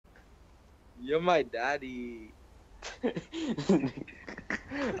You're my daddy.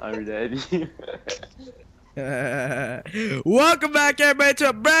 I'm your daddy. Welcome back, everybody, to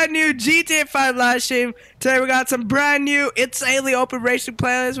a brand new GTA 5 live stream. Today we got some brand new insanely open racing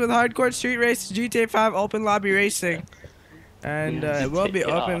playlists with hardcore street races, GTA 5 open lobby racing, and it will be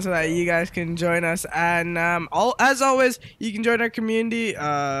open so that you guys can join us. And as always, you can join our community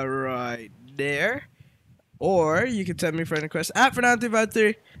right there, or you can send me friend request at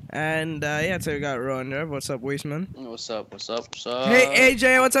Fernando353. And yeah, so we got Rowan there. What's up, Weisman? What's up? What's up? What's up? Hey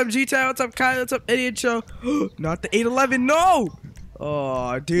AJ, what's up GTA? What's up Kyle? What's up Idiot Show? Not the 811, no!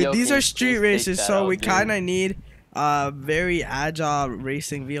 Oh dude, Yo, these can are you street please races, take that so out, we dude? kinda need a very agile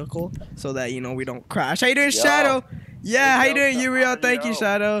racing vehicle so that we don't crash. How you doing, Yo. Shadow? Yeah, how you doing, what's up, Uriel? man? Thank you, Yo.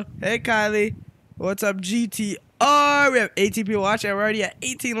 Shadow. Hey Kylie. What's up, GTR? We have 18 people watching. We're already at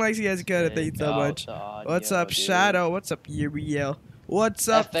 18 likes. You guys got it. Thank you so much. What's up, Shadow? What's up, Uriel? What's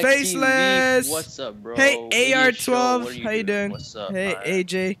up, FXT Faceless? Leaf. What's up, bro? Hey, Idiot Show, AR12, what are how you doing? What's up? Hey, Alright.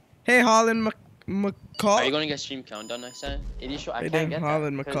 AJ. Hey, Holland McCall. Are you gonna get stream countdown next time? Idiot Show, I Hey, can't Dan get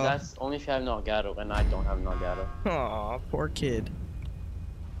Holland that. McCall. Because that's only if you have Nogado, and I don't have Nogado. Aw, poor kid.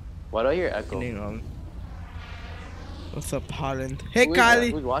 Why do I hear echo? What's up, Holland? Hey, Who's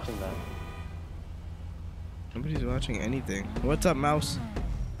Kylie. Who's watching that? Nobody's watching anything. What's up, Mouse?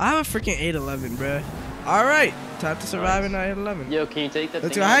 I have a freaking 811, bruh. Alright, time to survive in 811. Yo, can you take that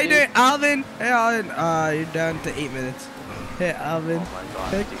Let's thing go. out, How you dude? doing, Alvin? Hey, Alvin. You're down to 8 minutes. Hey, Alvin. Oh my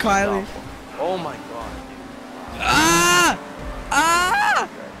god. Hey, dude, Kylie. stop. Oh my god, dude. Ah! Ah!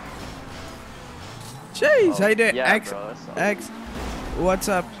 Jeez, how you doing? Yeah, X, bro, that's all. X. What's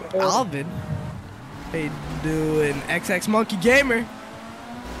up, Alvin? How you doing, XX Monkey Gamer? You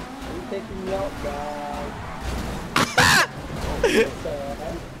taking me out, guys?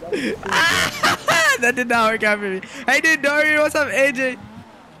 That did not work out for me. Hey, dude, Dorian, what's up, AJ?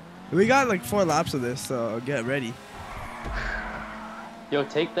 We got like 4 laps of this, so get ready. Yo,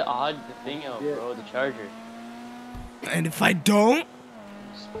 take the thing out, bro, the charger. And if I don't,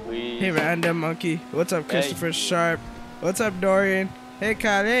 Please. hey, random monkey. What's up, Christopher Hey. Sharp? What's up, Dorian? Hey,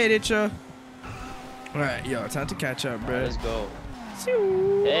 Kyle. Hey, Ditcho. All right, yo, time to catch up, bro. Let's go.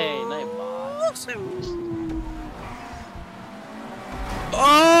 Hey, Hey, night boss.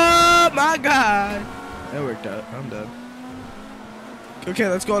 Oh my God! That worked out. I'm done. Okay,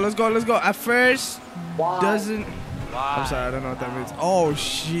 let's go. Let's go. Let's go. At first, doesn't. Wow. I'm sorry, I don't know what that means. Oh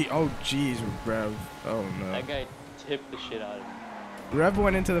shit. Oh jeez, Rev. Oh no. That guy tipped the shit out of me. Rev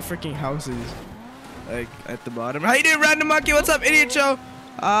went into the freaking houses, like at the bottom. How you doing, Random Monkey? What's up, Idiot Show?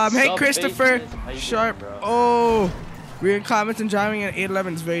 Hey, Sup, Christopher Faces? How you doing, Sharp. bro? Oh, we're in comments and driving at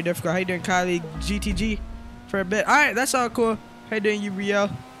 811 is very difficult. How you doing, Kylie GTG? For a bit. All right, that's all cool. How you doing, Uriel?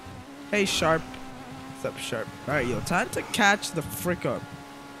 Hey, Sharp. What's up, Sharp? All right, yo, time to catch the frick up.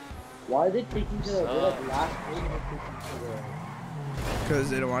 Why are they taking to the last place and taking to Cause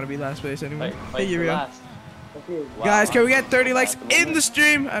they don't want to be last place anymore. Fight Hey, for Uriel. last. the... Okay, Wow. Guys, can we get 30 likes At the in moment. the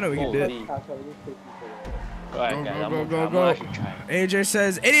stream? I know we can do it. Holy. Catch up, we're just taking to Alright, Go, guys, go, I'm go, gonna go. actually try. AJ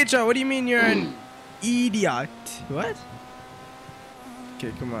says, Idiot Show, what do you mean you're an idiot? What?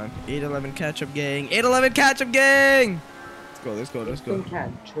 Okay, come on. 811 catch-up gang. 811 catch-up gang! Let's go, let's go, let's the... go.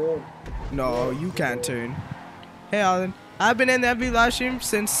 Can't turn. No, you can't turn. Hey, Alan. I've been in every live stream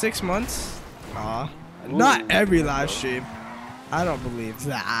since 6 months. Aw. Not every live stream. I don't believe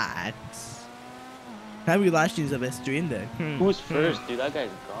that. Every live stream is the best stream then. Who's first, dude? That guy's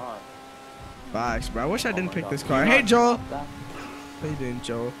gone. Facts, bro. I wish I Oh didn't my pick God. this Do car. you Hey, not Joel. stop that? How you doing,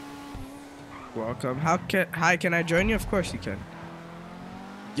 Joel? Welcome. Hi, can I join you? Of course you can.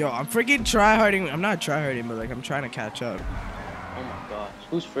 Yo, I'm freaking tryharding. I'm not tryharding, but like I'm trying to catch up. Oh my gosh.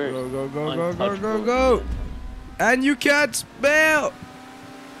 Who's first? Go, go, go, go, go, go, Untouchable. go. And you can't spell.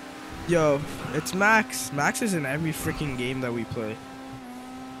 Yo, it's Max. Max is in every freaking game that we play.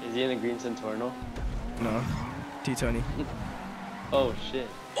 Is he in the Green Centorno? No. T-Tony. Oh shit.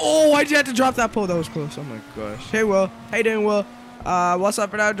 Oh, why'd you have to drop that pole? That was close. Oh my gosh. Hey, Will. How you doing, Will? What's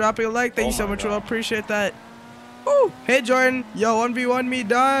up for now? Dropping a like. Thank Oh you so my much, Will. God. Appreciate that. Woo. Hey, Jordan. Yo, 1v1 me,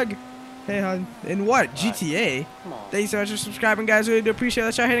 dog. Hey, hon. In what? GTA? Come on. Thank you so much for subscribing, guys. Really do appreciate it.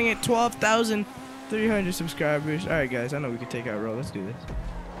 Let's try hitting it 12,300 subscribers. All right, guys. I know we can take out roll. Let's do this.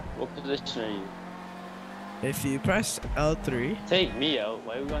 What position are you? If you press L3, Take me out.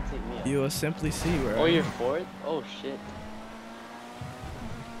 Why are we gonna take me out? you will simply see where Oh, I am. you're fourth? Oh shit.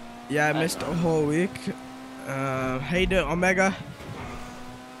 Yeah, I I missed a know. whole week. How you doing, Omega?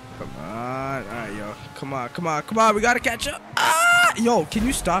 Come on. Alright, yo. Come on, come on, come on. We gotta catch up. Ah! Yo, can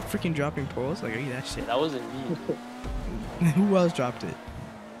you stop freaking dropping poles? Like, are you that shit? That wasn't me. Who else dropped it?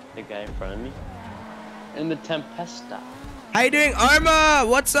 The guy in front of me. In the Tempesta. How you doing, Arma?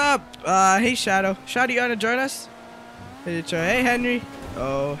 What's up? Hey, Shadow. Shadow, you wanna join us? Hey, Henry.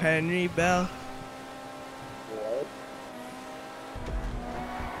 Oh, Henry Bell. What?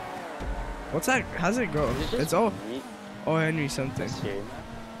 What's that? How's it go? It's oh Henry something.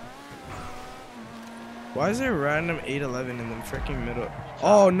 Why is there a random 811 in the freaking middle?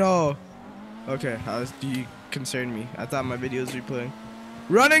 Oh no. Okay, do you concern me? I thought my videos replaying.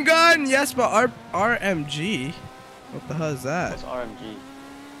 Run and gun, yes, but RMG. What the hell is that? What's RMG?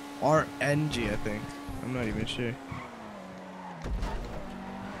 RNG, I think. I'm not even sure.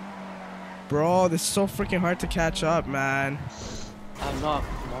 Bro, this is so freaking hard to catch up, man. I'm not.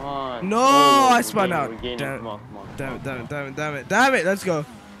 Come on. No, oh, I spun out. Damn it. Let's go.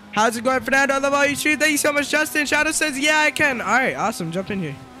 How's it going, Fernando? I love all you stream. Thank you so much, Justin. Shadow says, yeah, I can. All right, awesome. Jump in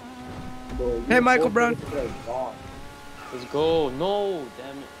here. Bro, hey, Michael Brown. Let's go. No,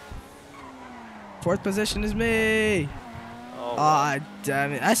 damn it. Fourth position is me. Oh,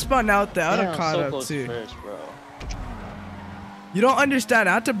 damn it. I spun out there. I would have caught so up close too. First, bro. You don't understand.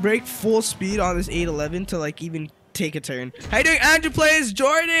 I had to brake full speed on this 811 to like even take a turn. How you doing, Andrew Plays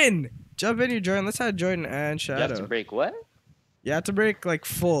Jordan? Jump in here, Jordan. Let's have Jordan and Shadow. You have to brake what? You have to brake like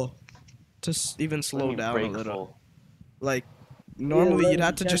full to even slow down a little. Full? Like normally Yeah, you'd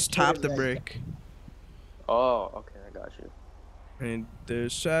have to you just can't tap do the it brake. Oh, okay, I got you. And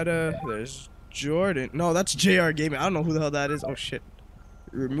there's Shadow. There's Jordan. No, that's JR Gaming. I don't know who the hell that is. Oh shit.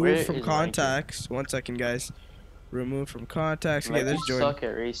 Remove Where from is contacts. 1 second, guys. Remove from contacts. Okay, there's You Jordan. suck at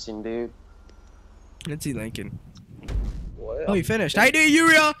racing, dude. Let's see Lincoln. What? Oh, you finished. How you doing,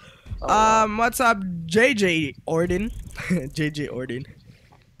 Uriel? Oh, What's up, JJ Orden? JJ Orden.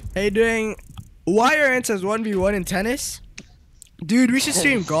 Hey, doing? Arnt says 1v1 in tennis. Dude, we should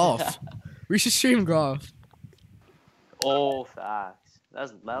stream golf. We should stream golf. Oh, facts. That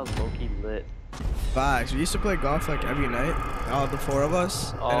was low-key lit. Facts. We used to play golf like every night. All the 4 of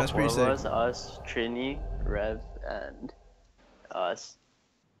us. All and that's 4 pretty of sick. us, Trini, Rev, and us.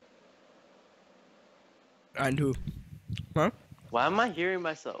 And who? Huh? Why am I hearing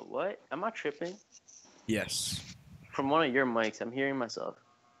myself? What? Am I tripping? Yes. From one of your mics, I'm hearing myself.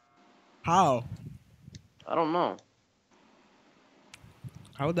 How? I don't know.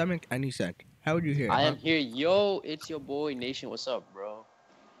 How would that make any sense? How would you hear it? I am here. Yo, it's your boy Nation. What's up, bro?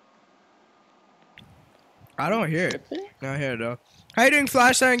 I don't hear it. Tripping? Not here though. How you doing,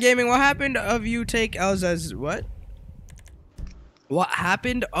 Flashline Gaming? What happened of you take L's as what? What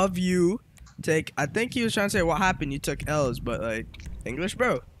happened of you take? I think he was trying to say what happened. You took L's, but like English,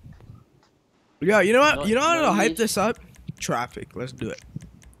 bro. Yo, you know what? No, You know how to hype English. this up? Traffic. Let's do it.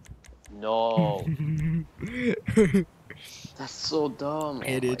 No. That's so dumb.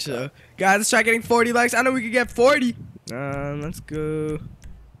 Idiot. Oh my God. Guys, let's try getting 40 likes. I know we could get 40. Let's go.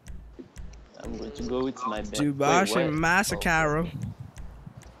 I'm going to go with my bet. Dubash and Masacaro.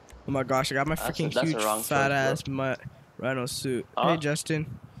 Oh my gosh, I got my freaking that's a huge wrong fat choice, ass Rhino suit. Huh? Hey, Justin.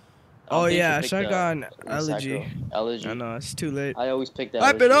 I don't Oh think you yeah, picked shotgun the allergy. Sacro. Allergy. I know, it's too late. I always pick that.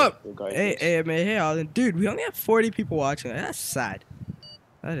 Hype it allergy up! regardless. Hey, AMA, hey, Alden. Dude, we only have 40 people watching. That's sad.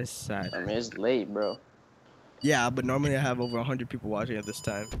 That is sad. I mean, it's late, bro. Yeah, but normally I have over 100 people watching at this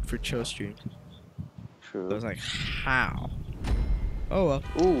time for chill streams. True. So I was like, how? Oh well.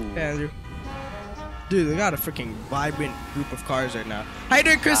 Ooh. Hey, Andrew. Dude, they got a freaking vibrant group of cars right now. How you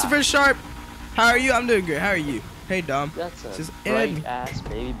doing, Christopher Sharp? How are you? I'm doing good. How are you? Hey, Dom. That's This a is bright Ed. ass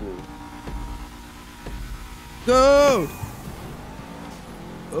baby blue. Go!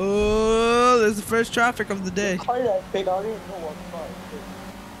 Oh, there's the first traffic of the day. Car that big, I don't even know what car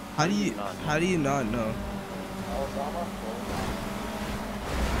it is. How do you not know? Alabama?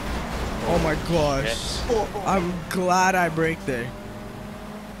 Oh my gosh. Oh, I'm glad I braked there.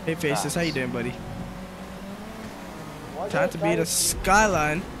 Hey Faces, how you doing, buddy? why Time did to I beat try a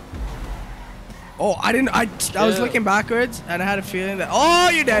skyline. Oh, I didn't. I was Ew. looking backwards and I had a feeling that. Oh,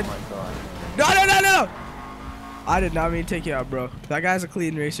 you're dead. Oh my god. No. I did not mean to take you out, bro. That guy's a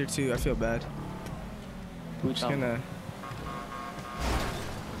clean racer too. I feel bad. I'm just gonna.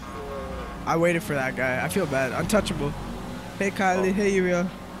 I waited for that guy. I feel bad. Untouchable. Hey Kylie. Oh. Hey Uriel.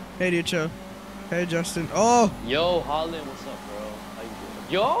 Hey Ducho. Hey Justin. Oh. Yo, Holland, what's up, bro? How you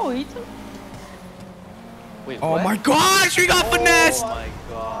doing? Yo, he took. Wait, Oh what? my gosh, we got finesse! Oh my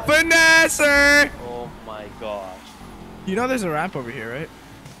god. Finesser! Oh my gosh. You know there's a ramp over here, right?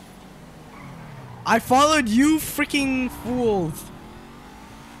 I followed you freaking fools.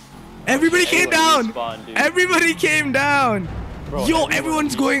 Everybody came Everyone down! respawned, dude. Everybody came down! Bro, Yo, everyone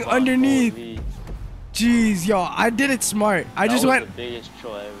everyone's going respawned. underneath. Holy. Jeez, yo, I did it smart. I That just was went the biggest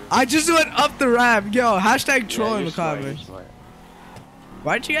troll ever. I just went up the ramp. Yo, hashtag troll in you're the smart, comments. you're smart.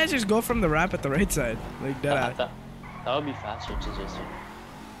 Why didn't you guys just go from the ramp at the right side? Like dead eye. That would be faster to just.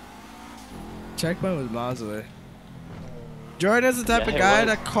 Checkpoint was miles away. Jordan is the type Yeah, of it guy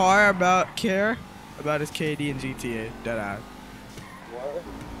was. that care about his KD and GTA. Deadass. What?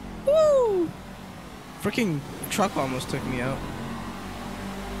 Woo! Freaking truck almost took me out.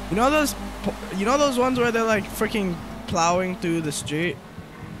 You know those ones where they're like freaking plowing through the street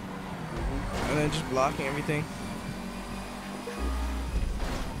and then just blocking everything.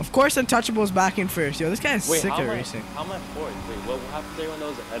 Of course, Untouchable's back in first. Yo, this guy is sick at racing. How am I fourth? Wait, what happened to everyone that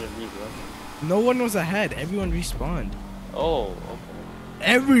was ahead of me, bro? No one was ahead. Everyone respawned. Oh, okay.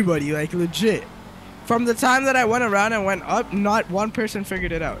 Everybody, like legit. From the time that I went around and went up, not one person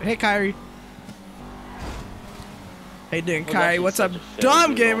figured it out. Hey, Kyrie. Hey, doing Well, Kyrie? that's What's such up, a fail, Dom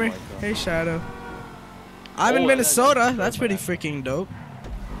dude. Gamer? Oh my God. Hey, Shadow. I'm in Oh, Minnesota. that's That's pretty bad. freaking dope.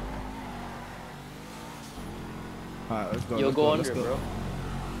 Alright, let's go. Yo, let's go let's under, bro.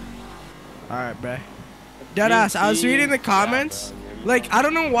 Alright, bruh. Deadass, I was reading the comments. Yeah, bro, Like, I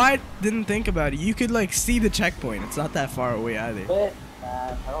don't know why I didn't think about it. You could, like, see the checkpoint. It's not that far away either. But,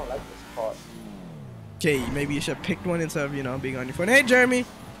 man, I don't like this part. Okay, maybe you should have picked one instead of, you know, being on your phone. Hey, Jeremy.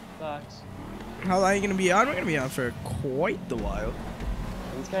 Facts. How long are you going to be on? We're going to be on for quite the while.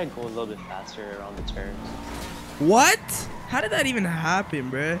 This guy go a little bit faster around the turns. What? How did that even happen,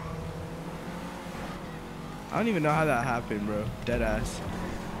 bruh? I don't even know how that happened, bro. Deadass.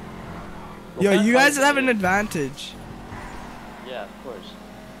 What Yo, kind of you guys car is have it? an advantage. Yeah, of course.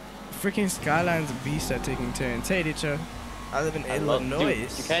 Freaking Skyline's a beast at taking turns. Hey, Dicho. I live in I love- Illinois.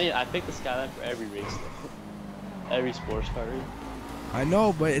 Dude, you can't. I picked the Skyline for every race, though. Every sports car race. I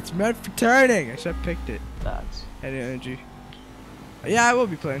know, but it's meant for turning. I should have picked it. That's. Head energy. Yeah, I will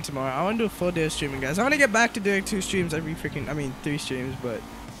be playing tomorrow. I want to do a full day of streaming, guys. I want to get back to doing 2 streams every freaking. I mean, 3 streams, but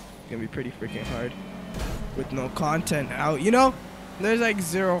it's gonna be pretty freaking hard with no content out. You know, there's like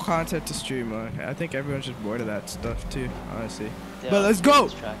 0 content to stream on. I think everyone's just bored of that stuff too, honestly. Yeah, But let's I'm go. on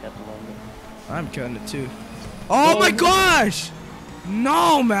this track at the moment. I'm killing it too. Oh my gosh!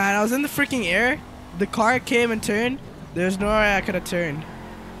 No, man. I was in the freaking air. The car came and turned. There's no way I could have turned.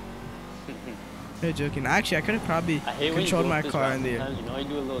 You're joking. Actually, I could have probably I hate when you controlled go my up this car route in the air. sometimes, you know, you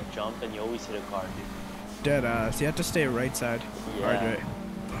do a little jump and you always hit a car, dude. Dead ass. You have to stay right side. Hard Yeah. right.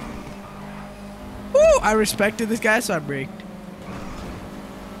 Woo! I respected this guy, so I braked.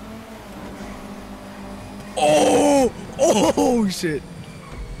 Oh! Oh shit!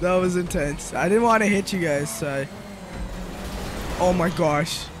 That was intense. I didn't want to hit you guys, so I... Oh my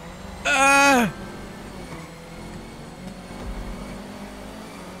gosh. Ah!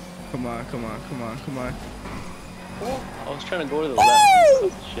 Come on, come on, come on, come on. I was trying to go to the Oh!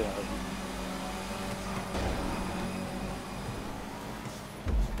 left. That's the shit out of me.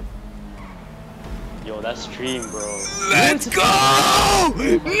 Yo, that's stream, bro. Let's go!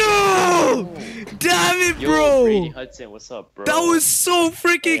 No! Damn it, Yo, Brady bro! Hudson, what's up, bro? That was so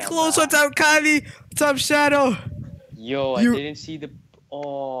freaking Hey, I'm close. back. What's up, Kylie? What's up, Shadow? Yo, You- I didn't see the.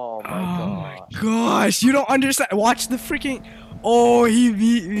 Oh my Oh my gosh. gosh, you don't understand. Watch the freaking. Oh, he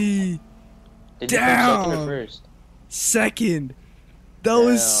beat me. Did you come second or Damn. first? Second. That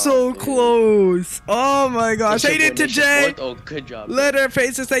was Damn, so dude. close. Oh my gosh. How you doing, Nation Jay? fourth? Oh, good job. bro. Letter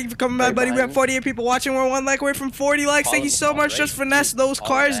faces, thank you for coming by, Right buddy. We have behind 48 people watching. We're 1 like away from 40 likes. Thank you so much. Just finesse those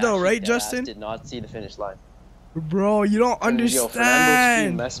cars, though, right, Justin? Did not see the finish line. Bro, you don't Yo, Fernando's stream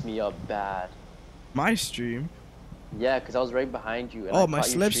understand. messed me up bad. My stream. Yeah, cause I was right behind you. And Oh, I my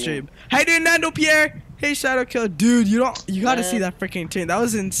caught your slipstream. How you doing, Nando Pierre? Hey, Shadow Kill. Dude, you gotta see Man. that freaking turn. That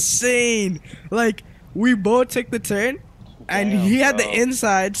was insane. Like, we both took the turn, and Damn, he had bro. the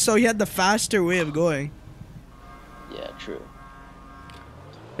inside, so he had the faster way of going. Yeah, true.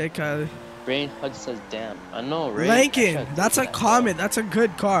 Hey, Kylie. Brain Hudson says, "Damn, I know, right?" Lincoln, that's a comment. That's a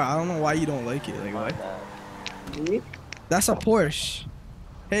good car. I don't know why you don't like it. Like, what? Me? That's a Porsche.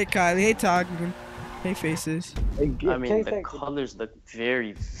 Hey, Kylie. Hey, Todd. Hey, Faces. Hey, I mean, the K-Tech. colors look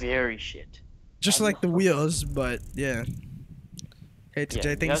very, very shit. Just like the wheels, but yeah. Hey,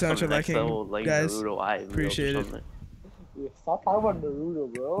 TJ, thank you so much for liking, like guys. Naruto eye Appreciate it. Yeah, stop talking about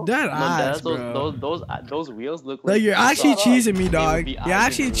Naruto, bro. That No, ass, that's bro. those wheels look Like, you're they actually suck. cheesing me, They dog. would be You're eyes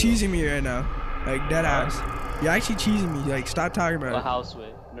actually in Naruto. cheesing me right now. Like, dead ass. You're actually cheesing me. Like, stop talking A about it. house with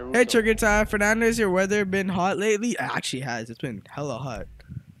Naruto. Hey, Trigger Time. Fernando, has your weather been hot lately? It actually has. It's been hella hot.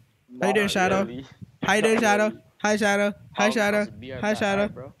 How you doing, Not Shadow? really. How you doing, Not Shadow? really. Hi, Shadow. Hi, How's Shadow. the beer Hi, that Shadow. high,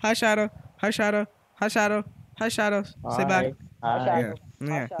 bro? Hi, Shadow. Hi, Shadow. Hi, Shadow. Hi, Shadow. Say back.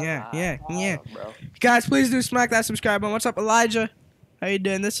 Hi. Yeah. Bro. Guys, please do smack that subscribe button. What's up, Elijah? How you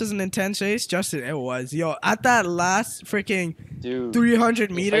doing? This is an intense race. Justin, it was. Yo, at that last freaking Dude. 300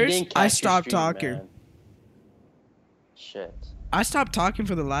 if I meters, didn't I catch your stopped stream, talking. man. Shit. I stopped talking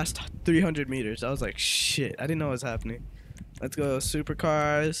for the last 300 meters. I was like, shit. I didn't know what was happening. Let's go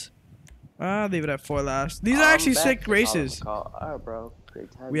supercars. I'll leave it at 4 laps. These are actually sick races. Alright, bro.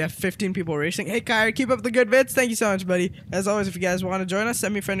 Great time. We have 15 people racing. Hey, Kyrie, keep up the good bits. Thank you so much, buddy. As always, if you guys want to join us,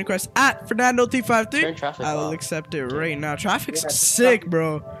 send me a friend request at Fernando353. I will accept it right now. Traffic's sick,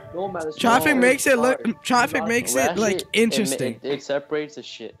 bro. Traffic makes it look. Traffic makes it like interesting. It separates the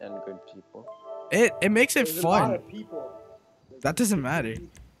shit and good people. It makes it fun. That doesn't matter.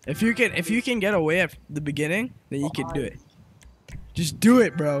 If you can get away at the beginning, then you can do it. Just do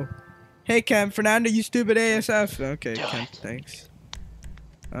it, bro. Hey, Cam, Fernando, you stupid ASF. Okay, Cam, thanks.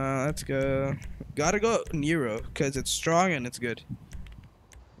 Let's go. Gotta go Nero, because it's strong and it's good.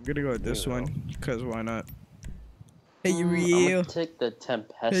 I'm gonna go with this one, because why not? Hey, you real. I'm gonna take the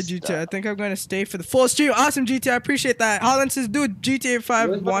Tempest. Hey, GTA, I think I'm gonna stay for the full stream. Awesome, GTA, I appreciate that. Holland says, dude, GTA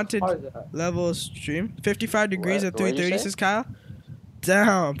 5 wanted level stream. 55 degrees at 3:30, says Kyle.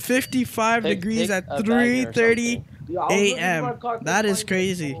 Damn, 55 degrees at 3:30 a.m. That is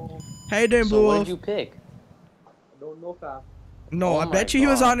crazy. How you doing, Blue Wolf? What did you pick? I don't know, fam. No, I bet you he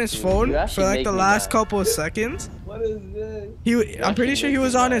was on his phone for like the last couple of seconds. What is this? I'm pretty sure he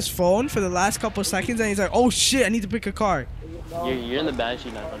was on his phone for the last couple of seconds and he's like, oh shit, I need to pick a car. You're in the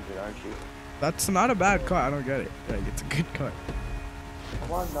Banshee 900, aren't you? That's not a bad car, I don't get it. Like, it's a good car.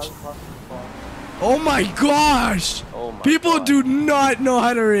 Oh my gosh! Oh my People God. do not know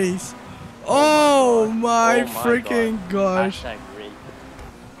how to race. Oh my freaking gosh. Hashtag rape.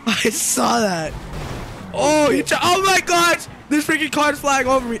 I saw that. Oh, oh my gosh! This freaking car's flying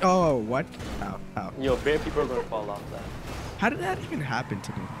over me. Oh, what? Ow. Yo, bare people are gonna fall off that. How did that even happen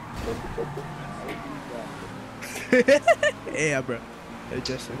to me? Yeah, bro. Hey,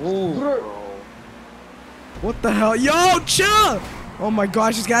 Justin. Ooh, bro. What the hell? Yo, chill! Oh my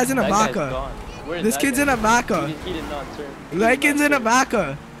gosh, this guy's in a Maka. This kid's in a Maka. He did not turn. That kid's in a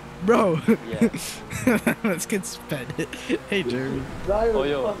Maka. Bro. Yeah. This kid's sped. Hey, Jeremy. Oh,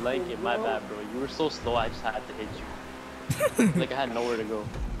 yo, like it. My bad, bro. You were so slow, I just had to hit you. Like I had nowhere to go.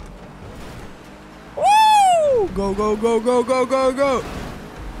 Woo! Go, go, go, go, go, go, go.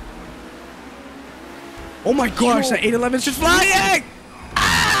 Oh my gosh, that 811's just flying!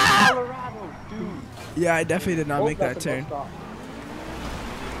 Ah! Colorado, dude. Yeah, I definitely did not make that turn.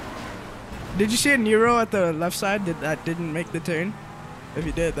 Did you see a Nero at the left side that didn't make the turn? If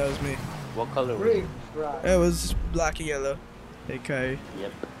you did, that was me. What color was it? It was black and yellow. Hey, Kai.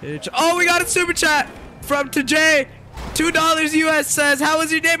 Yep. Oh, we got a super chat from Tajay. $2 US says, how was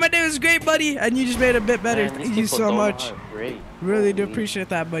your day? My day was great, buddy. And you just made it a bit better. Man, Thank you so much. Great. Really do appreciate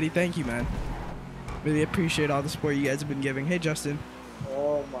that, buddy. Thank you, man. Really appreciate all the support you guys have been giving. Hey, Justin.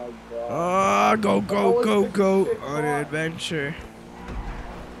 Oh my God. Oh, go on an adventure.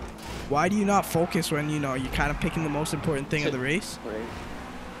 Why do you not focus when, you know, you're kind of picking the most important thing of the race? Right.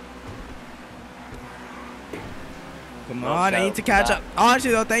 Come on, I need to catch up.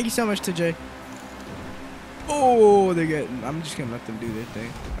 Honestly, though, thank you so much, TJ. Oh, they're getting... I'm just going to let them do their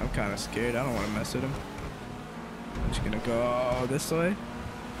thing. I'm kind of scared. I don't want to mess with them. I'm just going to go this way.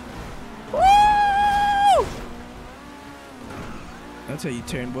 Woo! That's how you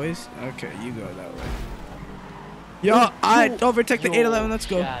turn, boys. Okay, you go that way. Yo, I overtook the 811. Let's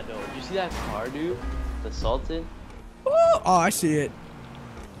go. Shadow. You see that car, dude? The Sultan? Oh, I see it.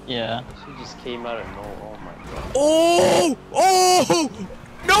 Yeah. She just came out of nowhere. Oh my God. Oh!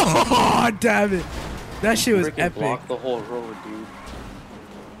 No! Damn it. That shit was epic. Blocked the whole road, dude.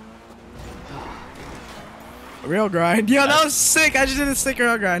 Rail grind. Yo, that was sick. I just did a sick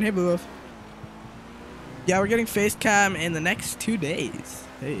rail grind. Hey, Blue Wolf. Yeah, we're getting face cam in the next 2 days.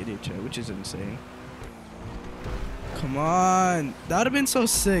 Hey, idiot, which is insane. Come on. That would have been so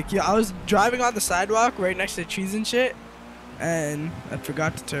sick. Yeah, I was driving on the sidewalk right next to trees and shit, and I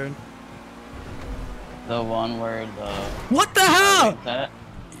forgot to turn. The one where the... What the hell? That?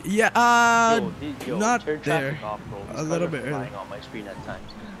 Yeah, yo, not turn there. Off, bro. A little bit early. On my screen at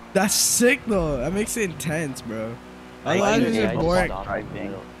times. That's sick though. That makes it intense, bro. Otherwise, it's just boring.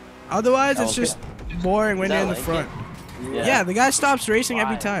 Otherwise, it's just boring when you're in the front. Yeah, the guy stops racing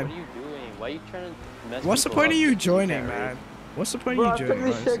every time. What are you doing? Why are you trying to mess What's the people point up? of you joining, man? What's the point of you joining?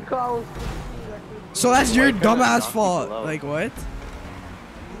 This shit counts. So that's your Why are you trying to dumbass knock fault. people out? Like what?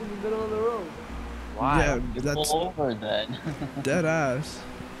 In the middle of the road. Why? Yeah, You that's pull over then. dead ass.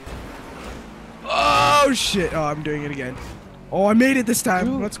 Oh shit! Oh, I'm doing it again. Oh, I made it this time.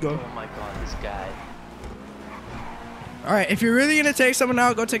 Dude. Let's go. Oh my God, this guy. All right, if you're really gonna take someone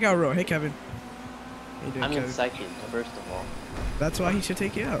out, go take out Ro. Hey, Kevin. How you doing, I'm in Kevin? second, first of all. That's why he should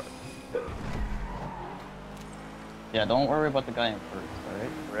take you out. Yeah, don't worry about the guy in first, alright?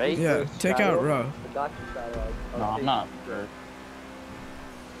 Right? Yeah, take out Ro. I got you, Shiloh. No, I'm not first.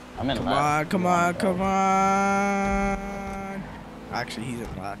 I'm in Come last. on, come on, come on. Actually, he's in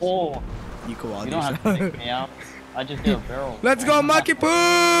last. Oh, You cool all you don't have to pick me out. I just did a barrel. Let's go, Monkey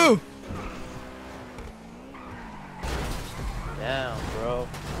Poo! Damn, bro.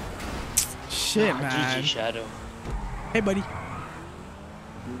 Shit, man. GG Shadow. Hey, buddy.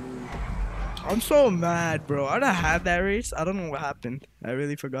 I'm so mad, bro. I'd have had that race. I don't know what happened. I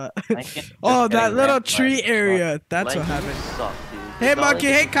really forgot. Oh, that little tree area. That's what happened. Suck, dude. Hey, It's not Monkey.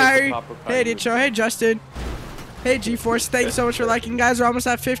 like Hey, you pick the Kyrie. proper car, Hey, you Dicho. Hey, Justin. Hey, G-Force. Thank you so much for liking, guys. We're almost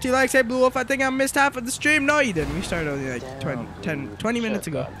at 50 likes. Hey, Blue Wolf. I think I missed half of the stream. No, you didn't. We started only like 20 minutes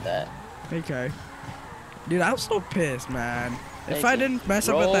ago. Hey, Kyrie. Dude, I was so pissed, man. If I didn't mess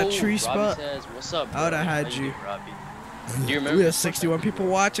up at that tree spot, what's up, I would have had you. Do you remember? We have 61 people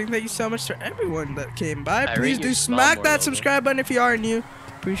watching. Thank you so much for everyone that came by. Please do you smack smell that more, subscribe button if you are new.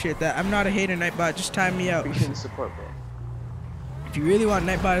 Appreciate that. I'm not a hater, Nightbot. Just time me out. Appreciate the support, bro. If you really want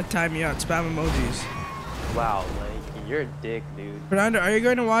Nightbot to time me out, spam emojis. Wow, like you're a dick, dude. Fernando, are you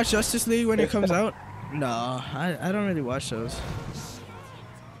going to watch Justice League when it comes out? No, I don't really watch those.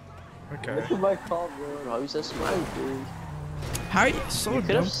 Okay. This is my call, bro. Bro, he's so smart, dude. How are you so You dumb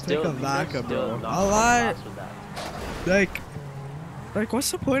could have to still, take a Laka, bro? not I'll lie. with that. Like, what's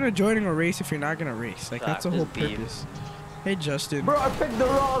the point of joining a race if you're not gonna race? Like, that's the whole Fact, it's beef. purpose. Hey, Justin. Bro, I picked the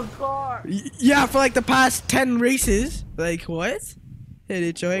wrong car. Yeah, for like the past 10 races. Like, what? Hey,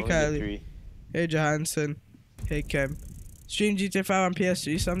 Dicho. Hey, Only Kylie. 3. Hey, Johansson. Hey, Kem. Stream GTA 5 on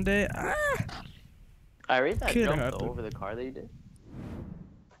PS3 someday? I rate that Could jump happen. though, over the car that you did.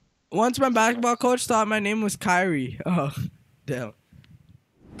 Once my basketball coach thought my name was Kyrie. Oh, damn.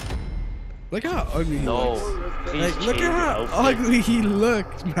 Look how ugly he No, looks. please Like, look change at your how outfit. ugly he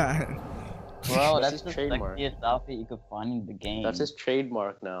looks, man. Bro, That's that's his the trademark. sexiest outfit you could find in the game. That's his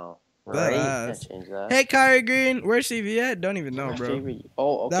trademark now. That Right? ass. Can't change that. Hey, Kyrie Green. Where's CV at? Don't even know, bro.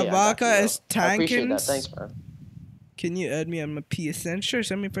 Oh, okay. That I got vodka you, bro. is I appreciate that. Tankins. Thanks, man. Can you add me on my PSN? Sure,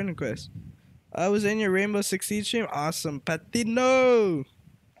 send me a friend request. I was in your Rainbow Six Siege stream. Awesome. Patino.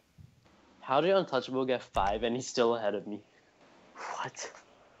 How did Untouchable get 5 and he's still ahead of me? What?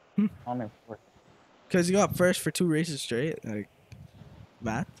 I'm in fourth. Because you got first for 2 races straight. Like,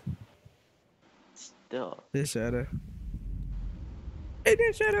 math. Still. Hey, Shadow. Hey,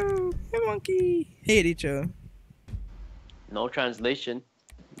 there, Shadow. Hey, Monkey. Hey, Dicho. No translation.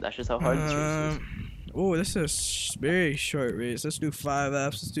 That's just how hard this race is. Oh, this is a very short race. Let's do 5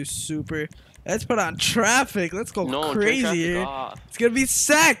 laps. Let's do super. Let's put on traffic. Let's go No, turn crazy traffic here. off. It's gonna be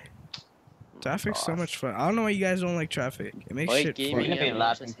sick. Traffic's so Gosh. much fun. I don't know why you guys don't like traffic. It makes Mike shit Gaming fun. Gonna be yeah,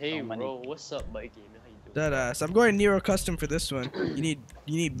 laughing says, hey so many bro, what's up, Mike Gaming? How you doing? That ass. I'm going Nero custom for this one. You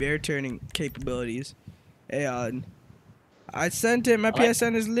need bear turning capabilities. Hey, I sent it. My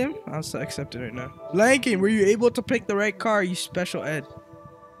PSN is Lim. I'll accept it right now. Lankin, were you able to pick the right car? You special ed.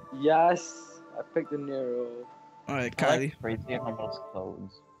 Yes, I picked the Nero. All right, I Kylie. like crazy Homo's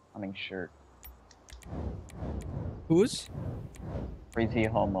clothes. I mean shirt. Who's? Crazy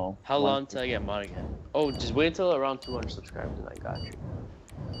Homo. How long till I get mod again? Oh, just wait until around 200 subscribers and I got you.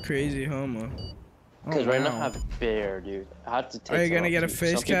 Crazy homo. Because right now I wow. have bear, dude. I have to take. Are you some gonna up, get a too.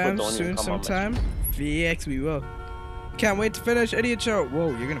 face Some people cam don't even soon come on my sometime? VX, we will. Can't wait to finish Idiot Show. Whoa,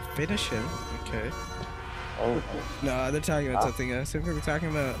 you're gonna finish him? Okay. Oh, No, they're talking about something else. They're talking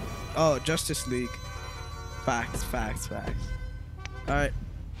about Justice League. Facts. Alright.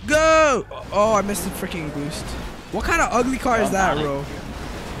 Go! Oh, I missed the freaking boost. What kind of ugly car is that, bro?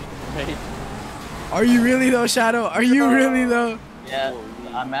 Right? Are you really though, Shadow? Are you really though? yeah,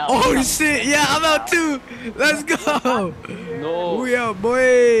 I'm out. Oh shit, yeah, I'm out too. Let's go. No. We out,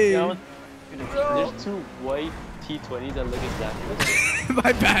 boy. Yeah, There's 2 white T20s that look exactly the same.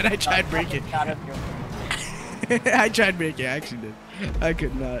 My bad, I tried breaking. Out of your I tried breaking, I actually did. I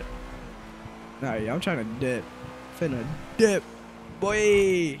could not. Alright, I'm trying to dip. Finna dip.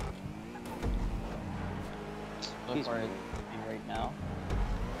 Boy. look where it's right now.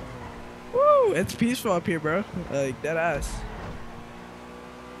 Woo, it's peaceful up here, bro. Like, that ass.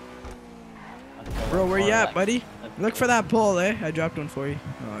 Bro, where you at, buddy? Look for that pole, eh? I dropped one for you.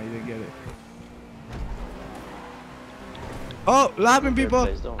 Oh, you didn't get it. Oh, laughing people.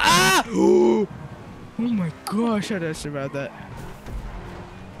 Please don't. Ah! Oh my gosh, I didn't survive that.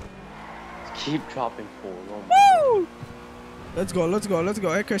 Keep dropping pool. Oh my Woo! Let's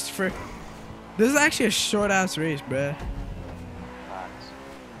go. Hey, Christopher. This is actually a short ass race, bruh.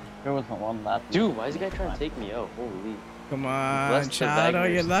 There wasn't one lap. Dude, why is the guy trying to take me out? Holy. Come on, Bless the Shadow.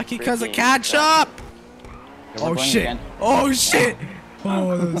 Wagners. You're lucky because of Freaking catch up. We're Oh going shit. against- Oh shit.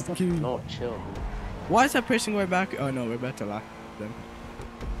 Oh, that was cute. No, chill, dude. Why is that person going back? Oh no, we're about to lock them.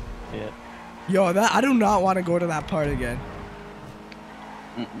 Yeah. Yo, I do not want to go to that part again.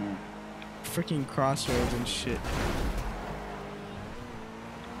 Freaking crossroads and shit.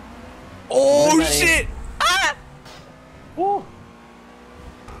 Oh shit! Ah! Woo.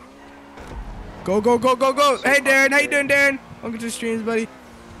 Go, go, go, go, go! Hey Darren, how you doing, Darren? Welcome to the streams, buddy.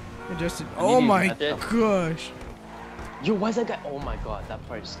 Hey, Justin. Oh my gosh. Yo, why is that guy? Oh my god, that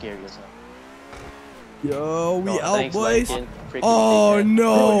part is scary as hell. Yo, we out, thanks, boys. Lycan. Freaking Oh big man.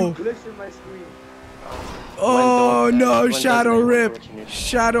 no! Glitch in my screen. Oh When no! when Shadow doesn't rip! anyone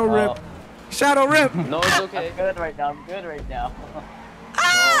Shadow rip! Shadow rip! No, it's okay. I'm good right now. I'm good right now.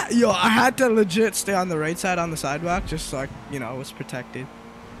 Ah! Yo, I had to legit stay on the right side on the sidewalk just so I, you know, was protected.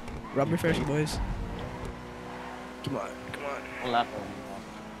 Rub me first, boys. Come on, come on. One lap.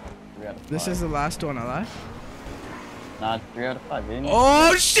 3 out of 5. This is the last one alive. Nah, 3 out of 5. Didn't you?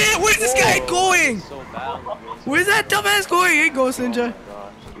 Oh shit! Where's this guy going? So bad. Where's that dumbass going? Hey, Ghost Ninja. Oh my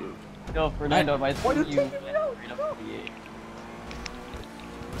gosh, dude. Yo, Fernando, my What you are you went taking 3 out of 48.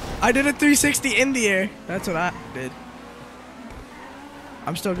 I did a 360 in the air. That's what I did.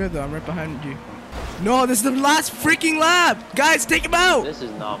 I'm still good though. I'm right behind you. No, this is the last freaking lap. Guys, take him out. This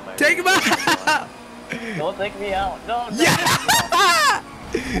is not my Take him race. out. Don't take me out. No, no. Yeah.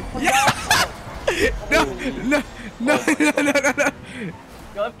 Yeah. No, no, no, no, no, no, no.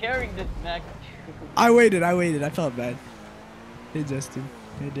 Yo, I'm carrying this Mac. I waited. I felt bad. Hey, Justin.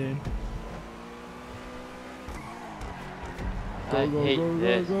 Hey, Dan. I hate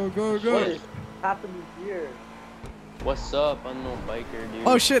this. Go, go, What go. is happening here? What's up, unknown biker, dude?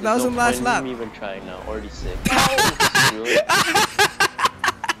 Oh, shit, that was There's the no last point lap. in me even trying now. Already sick. Really?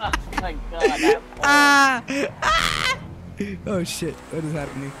 Oh my god, that pole. Ah! Ah! Oh shit! What is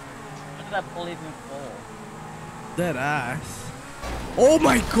happening? How did that pole even fall? That ass. Oh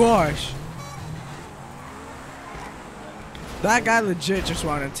my gosh! That guy legit just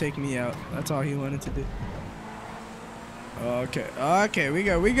wanted to take me out. That's all he wanted to do. Okay, okay, we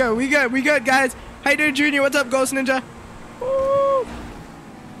good, guys. How you doing, Junior? What's up, Ghost Ninja? Woo!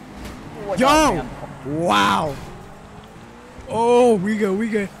 What Yo! goddamn- Wow! Oh, we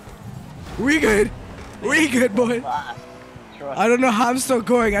good, boy. Ah, trust. I don't know how I'm still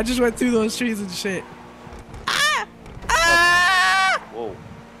going. I just went through those trees and shit. Ah! Ah! Whoa.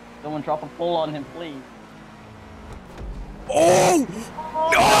 Someone drop a pole on him, please. Oh!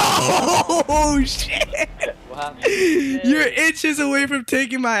 No! Shit! What happened? You're inches away from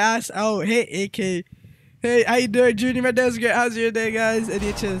taking my ass out. Hey, AK. Hey, how you doing, Junior? My dad's good. How's your day, guys? And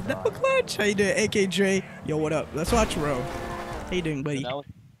it's just no clutch. How you doing, AK Dre? Yo, what up? Let's watch Row. How you doing, buddy? That was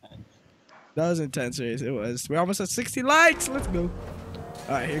That was an intense race. It was. We're almost at 60 likes. Let's go.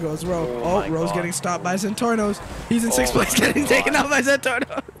 All right, here goes Row. Oh Oh, my Row's God. getting stopped by Centornos. He's in Oh 6th place, my getting taken God. out by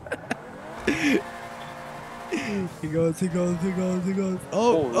Centornos. He goes. Oh,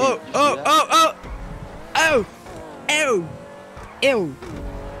 Holy, oh, did you oh, see that? oh, oh, oh, ew.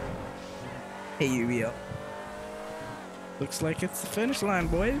 Hey, you. Looks like it's the finish line,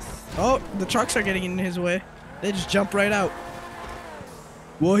 boys. Oh, the trucks are getting in his way. They just jump right out.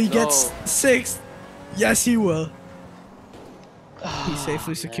 Well, he gets No. 6th. Yes, he will. He safely Ah,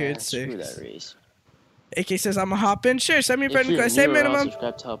 Man, secured screw 6th. that race. AK says, I'm a hop in. Sure, send me a If friend you're request. Say new around, minimum.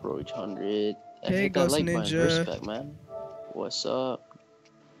 subscribe to help reach 100. And Hey, hit that Ghost like button. Ninja. Respect, man. What's up?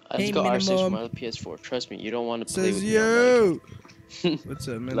 I Hey, just got R6 minimum. from my PS4. Trust me, you don't want to play Says with me on yo. What's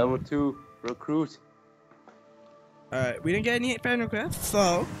up, man? Level 2 recruit. Alright, we didn't get any friend requests,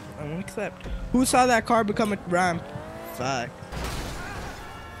 so I'm gonna accept. Who saw that car become a ramp? Fact.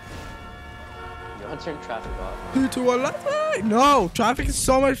 You want to turn traffic off? 3, 2, 1, let's go. No, traffic is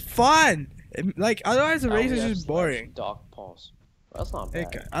so much fun. Like, otherwise the Now race we is have just slash boring. Doc Pulse. That's not bad.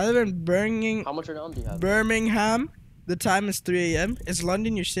 Okay, I live in How much renown do you have? Birmingham. The time is 3 a.m. Is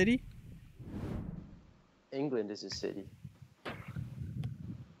London your city? England is a city.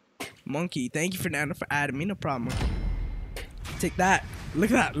 Monkey, thank you, Fernando, for adding me. No problem. Take that.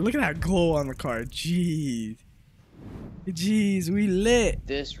 Look at that glow on the car. Jeez. Jeez, we lit.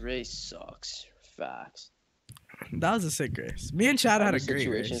 This race sucks. Facts. That was a sick race. Me and Shadow had a great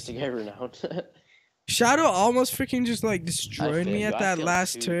situations race. to get renowned. Shadow almost freaking just like destroyed me at that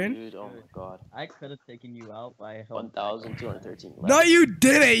last turn. Dude. Oh my god. I could have taken you out by 1,213 left. No, you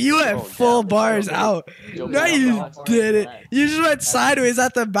didn't. You went Oh, full damn. bars Joe out. Joe No, Joe you Joe didn't. You just went sideways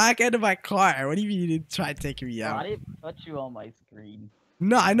at the back end of my car. What do you mean you didn't try to take me I out? didn't touch you on my screen.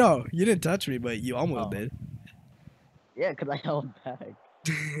 No, I know. You didn't touch me, but you almost Oh. did. Yeah, because I held back.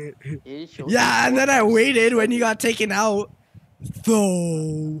 It shows Yeah, you and then I 4 waited when you seconds. got taken out.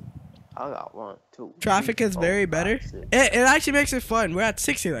 So I got 1, 2. traffic 3, is 4, very 5, better. 6 It actually makes it fun. We're at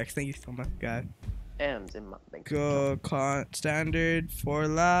 60 likes. Thank you so much, guys. M's in my bank. Go standard 4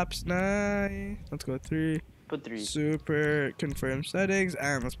 laps. Nice. Let's go 3. Put 3. Super confirm settings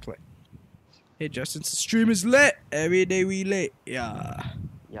and let's play. Hey Justin, the stream is lit. Every day we lit. Yeah.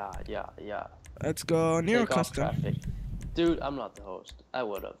 Yeah. Let's go. Nero Take off custom. traffic. Dude, I'm not the host. I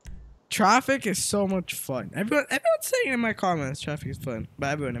would've. Traffic is so much fun. Everyone's saying in my comments traffic is fun.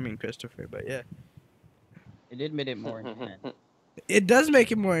 By everyone I mean Christopher, but yeah. It did make it more intense. It does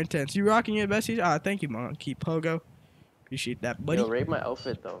make it more intense. You rocking your besties? Ah, thank you, Monkey Pogo. Appreciate that, buddy. Yo, rate my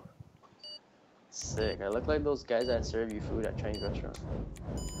outfit though. Sick. I look like those guys that serve you food at Chinese restaurants.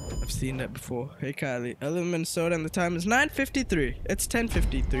 I've seen that before. Hey Kylie, I live in Minnesota and the time is 9:53. It's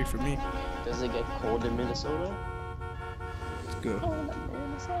 10:53 for me. Does it get cold in Minnesota? Let's go.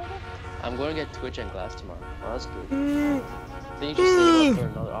 I'm going to get Twitch and Glass tomorrow. Oh, that's good. I think you should save up for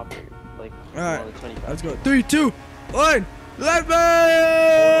another operator. Like, Alright, another 25. let's go. 3, 2, 1. Let's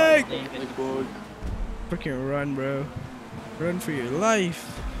make! Freaking run, bro. Run for your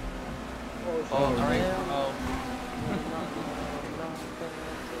life.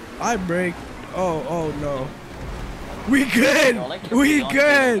 I break. Oh no. We good. We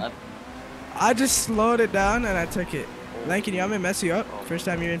good. I just slowed it down and I took it. Lincoln, you want me to mess you up? First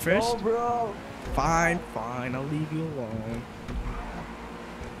time you're in first? Oh, bro. Fine. I'll leave you alone.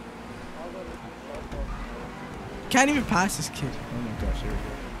 Can't even pass this kid. Oh my gosh, here we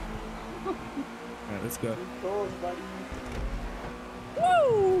go. Alright, let's go.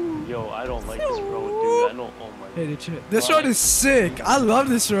 Woo! Yo, I don't like this road, dude. I know. Oh my. Hey, this road is sick. I love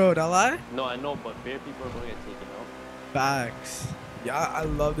this road. I lie. No, I know, but bare people are going to get taken out. Facts. Yeah, I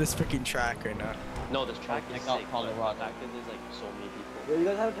love this freaking track right now. No, this track is sick. But the Colorado. fact is, there's like so many people. Yo, you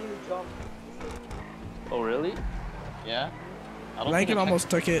guys have to take the jump. Oh really? Yeah. I don't Lincoln think I almost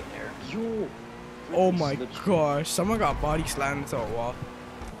took it. Yo. Oh my gosh, someone got body slammed into a wall.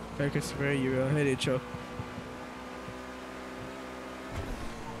 Hey Christopher, you will hit it, yo.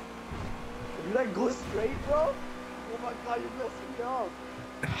 You like go straight, bro? Oh my god, you're messing me up.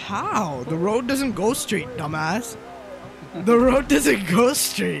 How? The road doesn't go straight, dumbass. The road doesn't go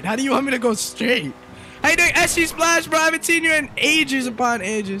straight. How do you want me to go straight? How you doing, SG Splash, bro? I haven't seen you in ages upon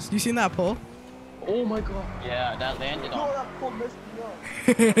ages. You seen that pole? Oh my god. Yeah, that landed No, on. that pole messed me up.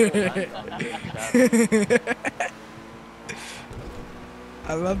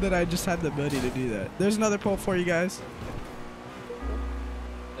 I love that I just had the ability to do that. There's another pole for you guys.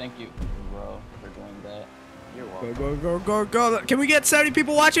 Thank you, bro, for doing that. You're Go, welcome. go. Can we get 70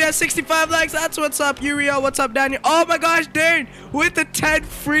 people watching at 65 likes? That's what's up, Uriel. What's up, Daniel? Oh my gosh, Darren, with the $10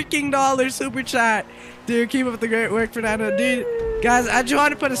 freaking super chat. Dude, keep up the great work, Fernando. Dude, guys, I just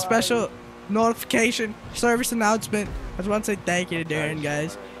want to put a special notification service announcement. I just want to say thank you to Darren,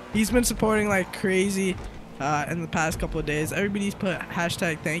 guys. He's been supporting like crazy in the past couple of days. Everybody's put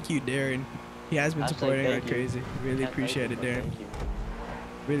hashtag thank you, Darren. He has been Hashtag supporting thank like you. crazy. Really Can't appreciate thank it, you, but Darren. thank you.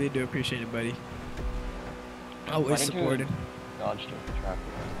 Really do appreciate it, buddy. Always Why did you supporting. dodge the traffic?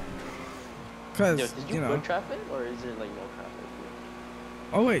 Yo, Cause did you you know. put traffic or is it like no traffic?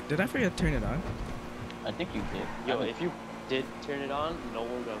 Oh wait, did I forget to turn it on? I think you did. Yo, if you did turn it on, no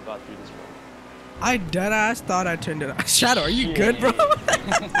one would have got through this road. I deadass thought I turned it on. Shadow, are you good, bro?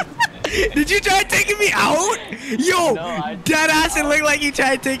 Did you try taking me out? Yo, No, deadass, it looked like you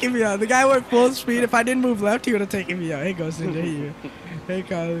tried taking me out. The guy went full speed. If I didn't move left, he would have taken me out. Hey, Ghost Ninja, hey you. Hey,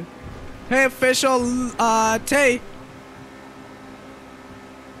 Colin. Hey, official Tay.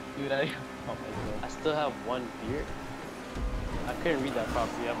 Dude, oh my god. I still have one beer. I couldn't read that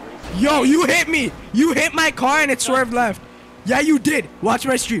properly. I'm racing. Yo, you hit me. You hit my car and it swerved left. Yeah, you did. Watch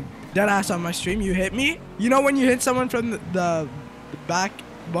my stream. Deadass on my stream. You hit me. You know when you hit someone from the back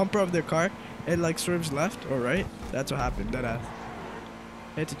bumper of their car, it like swerves left or right? That's what happened. Deadass.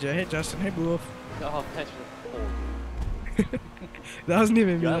 Hey, TJ. Hey, Justin. Hey, Blue Wolf. Oh, that's just cold. That wasn't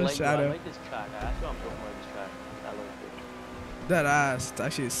even me. Yo, I That was like, yo, I Shadow. like this track. I actually want to put more of this track. I love it. Deadass. It's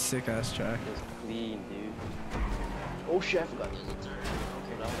actually a sick ass track. It's clean, dude. Oh shit, I forgot there's a turn.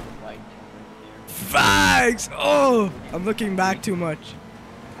 Okay, that was a white Facts. Oh, I'm looking back too much.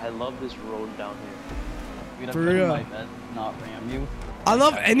 I love this road down here. Dude, I'm For trying real. my best to not ram you. I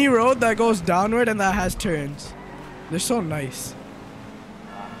love any road that goes downward and that has turns. They're so nice.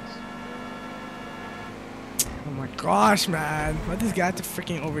 Oh my gosh, man. Why this guy have to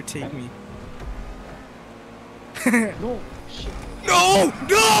freaking overtake me? No, shit. No!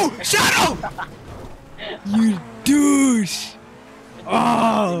 No! Shadow! You douche!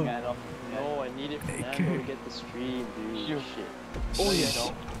 Oh! No, I need it Fernando Okay. to get the stream, dude. Shoot. Shit. Oh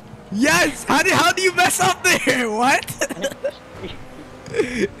yeah, Yes! How do you mess up there? What?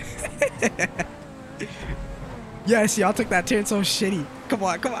 Yes, y'all took that turn so shitty. Come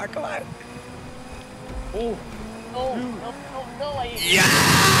on. Oh, No, I ain't. Yeah!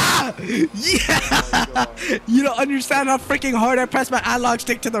 Oh Yeah! You don't understand how freaking hard I press my analog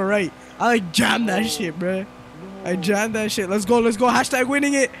stick to the right. I like jammed that shit, bro. I jammed that shit. Let's go, let's go. Hashtag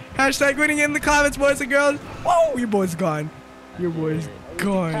winning it. Hashtag winning it in the comments, boys and girls. Whoa, your boy's gone. Your boy's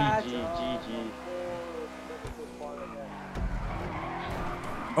gone. GG.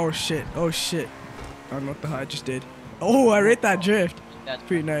 Oh shit, oh shit. I don't know what the hell I just did. Oh, I rate that drift. That's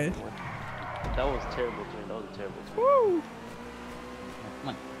Pretty nice. That was terrible turn. That was a terrible turn. Woo! Come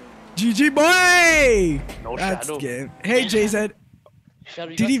on. GG boy! No That's shadow. game. Hey JZ,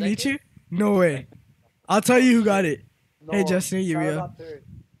 Shadow, you did got he beat second? you? No way. I'll tell you who got it. No, Hey Justin, you Sarah real? got third.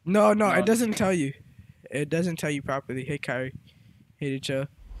 No, No. it doesn't tell you. It doesn't tell you properly. Hey Kyrie. Hey Chill.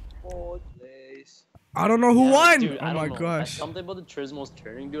 Fourth place. I don't know who Yeah, won. dude, Oh I my don't know. gosh. Something about the Turismo's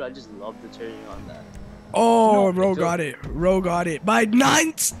turning, dude. I just love the turning on that. Oh, No, Ro it's got it. Ro got it by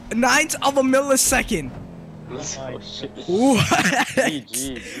ninth of a millisecond. Oh shit. What?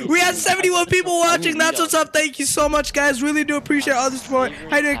 GG. We had 71 people watching. That's what's up. Thank you so much, guys. Really do appreciate all the support.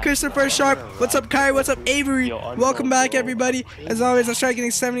 How you doing, Christopher Sharp? What's up, Kyrie? What's up, Avery? Welcome back, everybody. As always, let's try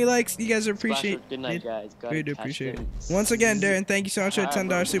getting 70 likes. You guys appreciate Good night, it. guys. We do appreciate it. Once again, Darren, thank you so much for the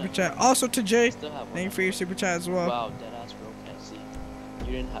 $10 super chat. Also to Jay, thank you for your super chat as well. Wow, deadass row can't see.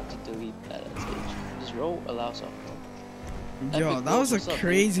 You didn't have to delete that at stage. Just row allow soft row. Yo, Epic that was a what's up, dude?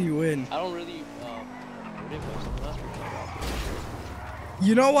 crazy win. I don't really root it, but something else we talk about.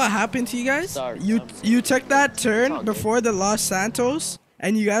 You know what happened to you guys? Sorry, You took that It's turn all good. before the Los Santos,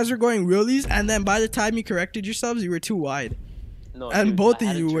 and you guys were going wheelies, and then by the time you corrected yourselves, you were too wide. No, And dude, both I of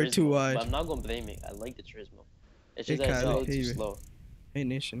had a you were Turismo, too wide. But I'm not gonna blame it. I like the Turismo. It's Hey, just that it's a Kylie, little hey, too you. slow. Hey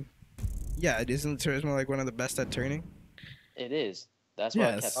Nation. Yeah, it isn't Turismo like one of the best at turning. It is. That's why I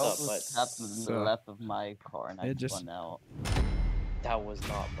Yes. kept I up, was but tapped in the So- left of my car and I It just just- spun out. that was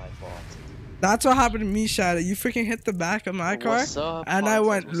not my fault. That's what happened to me, Shadow. You freaking hit the back of my car, What's up, and I Pontus?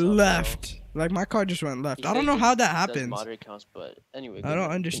 went What's up, bro? left. Like my car just went left. He I don't says know it how that does happens. moderate counts, but anyway. I good don't night,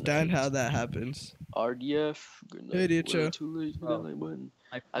 good understand night. how that happens. RDF. Good night. Hey, Way Dicho. too late for that like button.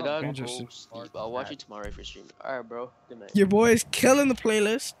 I found gotta one go Interesting. sleep. I'll watch you tomorrow for stream. Alright, bro. Good night. Your boy is killing the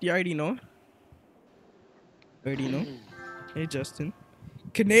playlist. You already know. Already know. Hey Justin.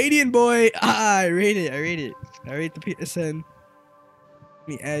 Canadian boy. I rate it. I rate the PSN. Let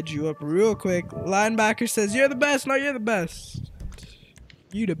me add you up real quick. Linebacker says you're the best. No, you're the best.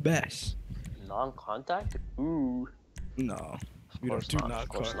 You the best. Non-contact? Ooh. No. You course don't do not, not of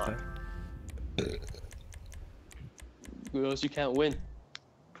course not. contact. Who else you can't win?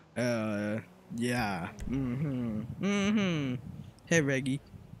 Yeah. Hey Reggie.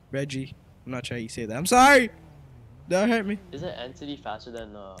 I'm not sure how you say that. I'm sorry. Don't hurt me. Is it entity faster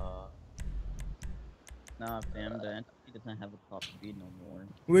than Nah, fam, the entity doesn't have a top speed no more.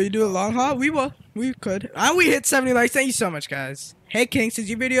 Will you do a long haul? We will. We could. And we hit 70 likes. Thank you so much, guys. Hey, King, since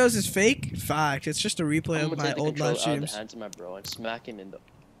your videos is fake, facts. It's just a replay I'm of gonna my take the old controller live out of the streams. hands of my bro and smack him in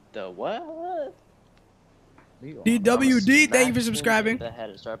the what? DWD, thank you Smack for him subscribing. in the head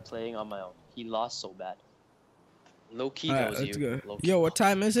and start playing on my own. He lost so bad. Low key Alright, knows let's you. go. Low key Yo, what knows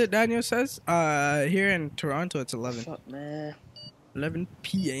time is it, Daniel says? Here in Toronto, it's you. 11. Fuck, man. 11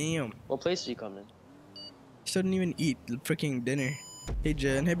 p.m. What place are you coming? Still didn't even eat the freaking dinner. Hey,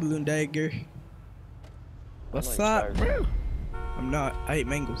 Jen. Hey, Balloon Dagger. What's you're up, starving. bro? I'm not. I ate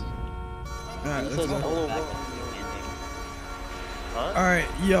mangoes. Alright, He let's says, go. oh, Back huh? Alright,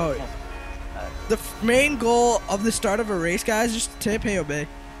 yo. The main goal of the start of a race, guys, just a tip. Hey, obey.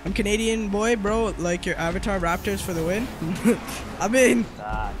 I'm Canadian boy, bro. Like your Avatar Raptors for the win. I mean,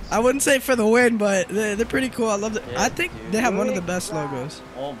 Facts. I wouldn't say for the win, but they're pretty cool. I love it. Yeah, I think dude. they have one of the best logos.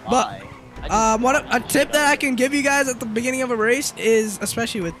 Oh But- my. A tip that I can give you guys at the beginning of a race is,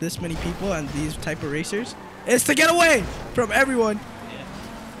 especially with this many people and these type of racers, is to get away from everyone.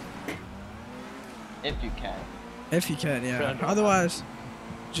 If you can. If you can, yeah. Fernando. Otherwise,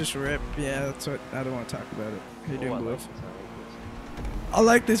 just rip. Yeah, that's what I don't want to talk about it. How you Oh, doing, I Blue? like this, I like this. I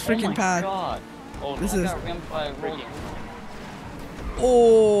like this Oh freaking my pad. God. Oh, This no. is- I got rimmed by a freaking.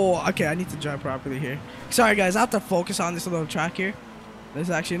 Oh, okay. I need to drive properly here. Sorry, guys. I have to focus on this little track here. There's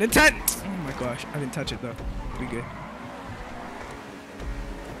actually an intent. Oh my gosh, I didn't touch it though. We good.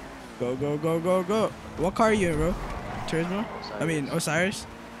 Go, go, go, go, go. What car are you in, bro? Turismo? I mean, Osiris?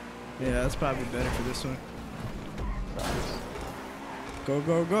 Yeah, that's probably better for this one. Go,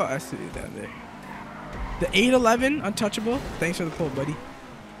 go, go. I see you down there. The 811 untouchable. Thanks for the pull, buddy.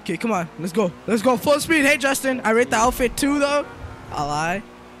 Okay, come on. Let's go. Let's go. Full speed. Hey, Justin. I rate the outfit too, though. I'll lie.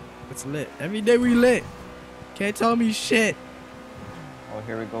 It's lit. Every day we lit. Can't tell me shit. Oh,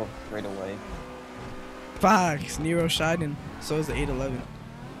 here we go. Straight away. Fox. Nero shining. So is the 811.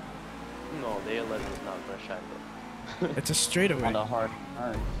 No, the 11 is not gonna shine though. It's a straightaway. On the hard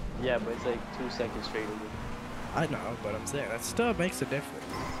turn. Yeah, but it's like 2 seconds straight away. I know, but I'm saying that still makes a difference.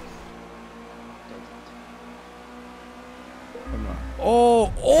 Come on.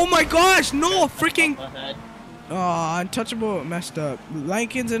 Oh my gosh, no, freaking. Ahead. Oh, untouchable messed up.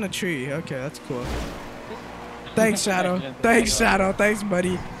 Lincoln's in a tree. Okay, that's cool. Thanks, Shadow. Thanks, Shadow. Thanks,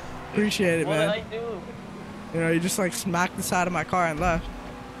 buddy. Appreciate it, What man. did I do? You know, you just like smacked the side of my car and left.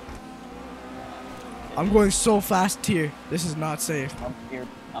 I'm going so fast here. This is not safe. I'm scared.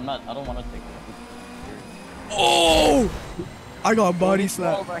 I don't want to take it. Oh! I got body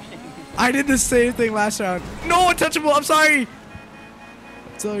slapped. I did the same thing last round. No, untouchable. I'm sorry.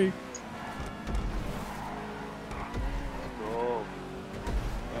 I'm sorry. Bro.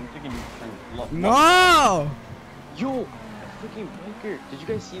 I'm taking turns. No! Yo, a freaking biker. Did you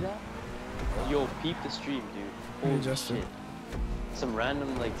guys see that? Yo, peep the stream, dude. Hey, Holy Justin. shit. Some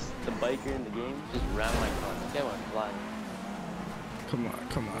random, like, the biker in the game just ran my car. That guy went flying. Come on,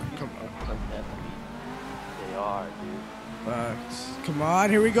 come on, come on. They are, dude. Come on,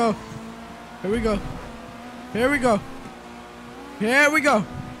 here we go. Here we go. Here we go. Here we go.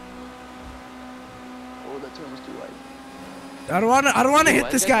 Oh, that turn was too wide. I don't wanna Yo, hit why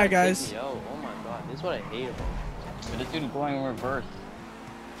this is guy, that guys. taking me out? Oh my god, this is what I hate about it. But this dude going in reverse.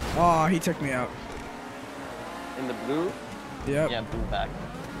 Oh, he took me out. In the blue? Yep. Yeah, blue back.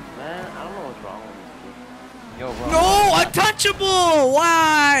 Man, I don't know what's wrong with this Yo, bro. No, untouchable.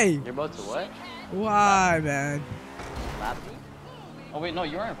 Why? dude. You're about to what? Why, man? Slap me? Oh wait, no,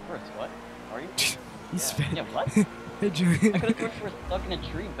 you're in first. What? Are you? He's spent. Yeah, what? Hey, I Julian. could have sworn you were stuck in a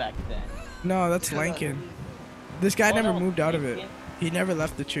tree back then. No, that's Lincoln. This guy Oh, never no, moved out of it. Lincoln? He never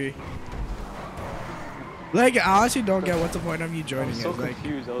left the tree. Like, I honestly don't get what's the point of you joining so it. Like,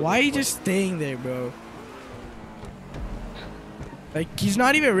 confused. I was why are like, you what? just staying there, bro? Like, he's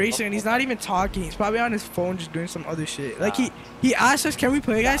not even racing and he's not even talking. He's probably on his phone just doing some other shit. Like, he asked us, can we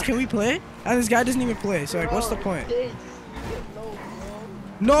play, guys? Can we play? And this guy doesn't even play. So, like, what's the point?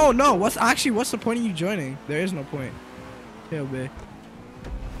 No, what's the point of you joining? There is no point. Hell, babe.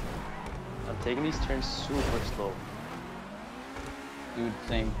 I'm taking these turns super slow. Dude,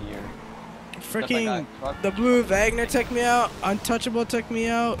 same here. Freaking the blue Wagner took me out. Untouchable took me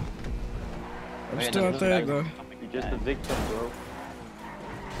out. I'm Wait, still no, in third though. You're just a victim, bro.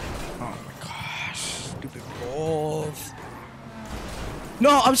 Oh my gosh, stupid balls.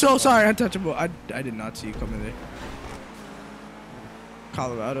 No, I'm so sorry, untouchable. I did not see you coming there.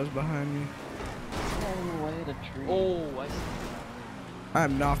 Colorado's behind me. Oh, I see.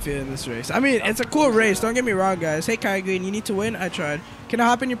 I'm not feeling this race. I mean, it's a cool race. Don't get me wrong, guys. Hey, Kai Green, you need to win. I tried. Can I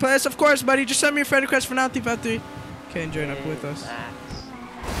hop in your playlist? Of course, buddy. Just send me a friend request for now. 353. Can join up with us. Max.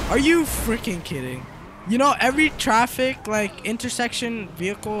 Are you freaking kidding? You know, every traffic, like, intersection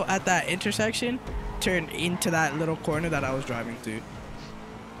vehicle at that intersection turned into that little corner that I was driving through.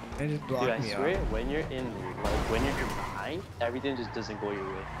 And just blocked Dude, I me swear, out. when you're in, like, when you're behind, everything just doesn't go your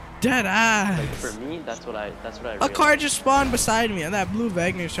way. Dead ass. Like, for me, that's what I A realized. car just spawned beside me, and that blue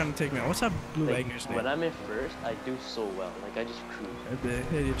Wagner's trying to take me out. What's that blue Like, Wagner's name? when I'm in first, I do so well. Like, I just cruise.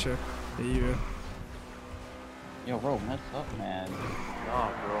 Hey, you chill. Hey, you. Yo, bro, mess up, man. Nah,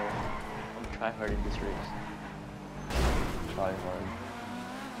 bro. I'm try hard in this race. Try hard.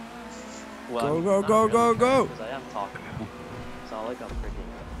 Well, Go, I'm go, not go, really go, go. Because I am talking. It's not like I'm freaking.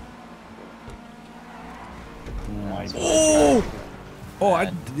 Oh my god. Oh! Oh,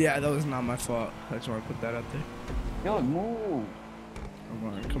 yeah, that was not my fault. I just want to put that out there. Yo, move. Come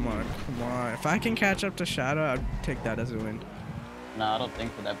on, come on, come on. If I can catch up to Shadow, I'd take that as a win. Nah, I don't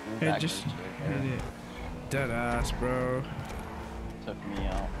think for that blue Hey, back just right hit there. it. Dead ass, bro. Took me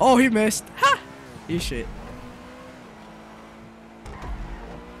out. Oh, he missed. Ha! You shit.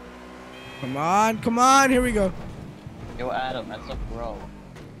 Come on, here we go. Yo, Adam, that's a bro.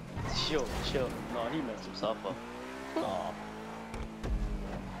 Chill. No, he messed himself up. Oh.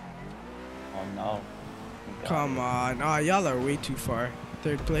 Oh no. Come on. Oh, y'all are way too far.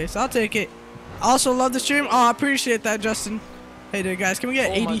 Third place. I'll take it. Also love the stream. Oh, I appreciate that, Justin. Hey there, guys. Can we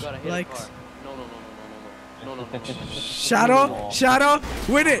get Oh my 80 God, I hit a likes? car. No. Shadow,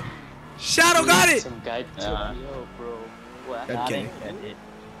 win it. Shadow got it. Some guy took me out, bro. What? I'm I kidding. didn't get it.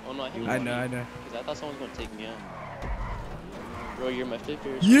 Oh no, I know. Because I thought someone was gonna take me out. Bro, you're my fifth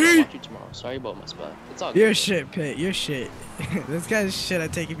favorite. Yeah. I'll watch you tomorrow. Sorry about my spot. It's all good. You're shit, Pit. You're shit. This guy's shit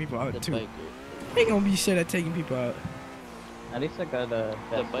at taking people out, The too. biker. He gonna be shit at taking people out. At least I got a.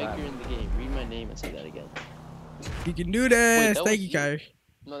 The biker in the game. Read my name and say that again. You can do this. that Thank was you, Kai.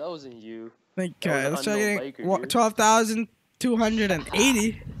 No, that wasn't you. Thank That you, was Kai. an Let's try unknown getting biker, dude.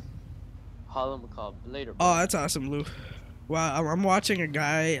 12,280. Holla McCall. Later, bro. Oh, that's awesome, Lou. Wow, I'm watching a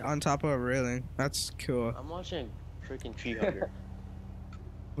guy on top of a railing. That's cool. I'm watching freaking tree hugger.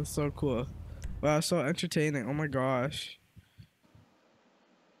 That's so cool. Wow, so entertaining. Oh my gosh.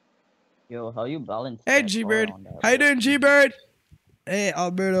 Yo, how you balance Hey, that G-Bird. car on that, How you bro? doing, G-Bird? Hey,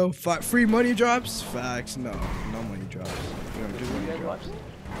 Alberto. Free money drops? Facts. No. No money drops. We don't do You money guys drops. watch?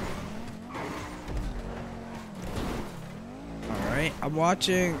 Alright. I'm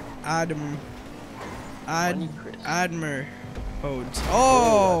watching Admer. Hodes.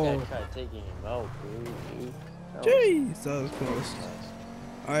 Oh! That Oh! guy tried taking him out, dude. That was Jeez. That was close.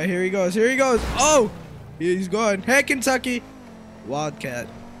 nice. Alright, here he goes. Here he goes. Oh! He's going. Hey, Kentucky. Wildcat.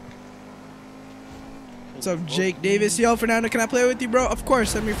 What's up, Jake Davis? Yo, Fernando, can I play with you, bro? Of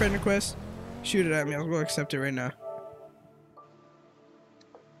course. Send me a friend request. Shoot it at me. I'll go accept it right now.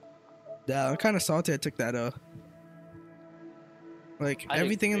 Damn, I'm kind of salty I took that, Like, I did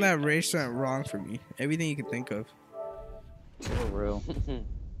everything in great, that race went wrong for me. Everything you can think of. For real.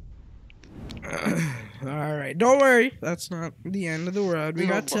 Alright, don't worry. That's not the end of the world. We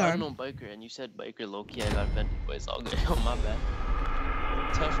got I'm time. no biker, and you said biker low-key. I got offended, but it's all good. Oh, my bad.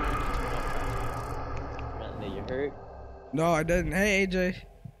 Tough one. Fernando, you hurt? No, I didn't. Hey, AJ.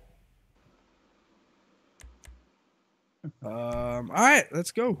 Alright,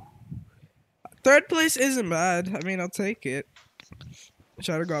 let's go. Third place isn't bad. I mean, I'll take it.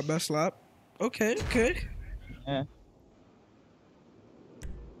 Shadow got best lap. Okay, okay. Yeah.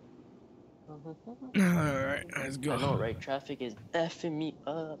 Alright, let's go. I know, right? Traffic is effing me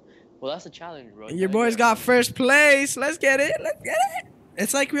up. Well, that's a challenge, bro. Your boys got first place. Let's get it. Let's get it.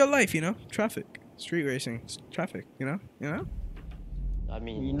 It's like real life, you know? Traffic. Street racing. Traffic, you know? You know? I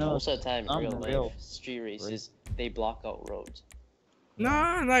mean, You know, most of the time, in real unreal. life, street races, they block out roads.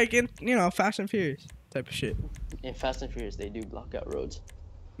 Nah, like in, you know, Fast and Furious type of shit. In Fast and Furious, they do block out roads.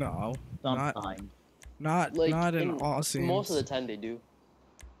 No, not Sometimes. not in all scenes. Most of the time, they do.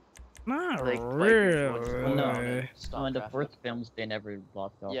 Not like, really. before No. they stop So in the traffic. first films, they never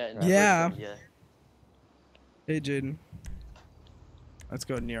blocked out. Yeah, in the traffic. Yeah. first one, yeah. Hey, Jaden. Let's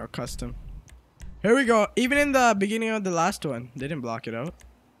go Nero Custom. Here we go. Even in the beginning of the last one, they didn't block it out.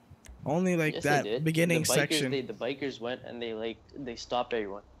 Only like Yes, that they did. beginning the bikers, section. The bikers went and they stopped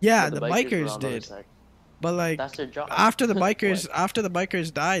everyone. Yeah, But the were bikers on the other did. side. But like That's their job. after the What?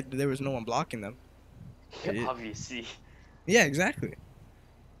 bikers died, there was no one blocking them. Yeah. Obviously. Yeah, exactly.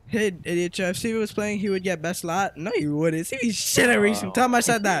 Hey, idiot Jeff. If he was playing, he would get best lot. No, he wouldn't. See, he's shit at racing. Tell him I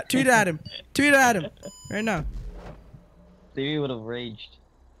said that. Tweet at him. Tweet at him. Right now. Stevie would have raged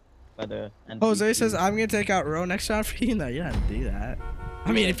by the end. Jose says, I'm going to take out Ro next round for you. No, you don't have to do that.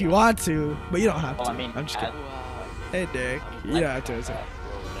 I mean, if you want to, but you don't have to. I mean, I'm just kidding. Wow. Hey, Derek. You don't have to. Jose.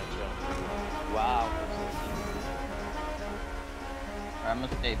 Wow. I'm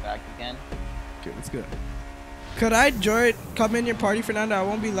gonna stay back again. Good, let's go. Could I come in your party, Fernando? I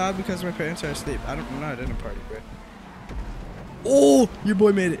won't be loud because my parents are asleep. I'm not in a party, bro. Oh, your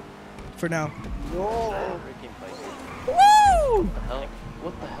boy made it. For now. Woo! Woo! What the hell?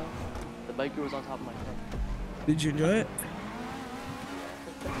 What the hell? The biker was on top of my car. Did you enjoy it?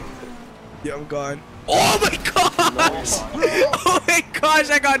 Yeah, I'm gone. Oh my gosh! Oh my gosh,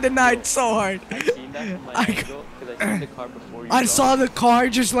 I got denied so hard. I seen that from my angle because I seen the car before you. I saw the car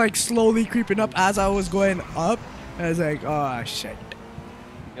just like slowly creeping up as I was going up. I was like, oh shit.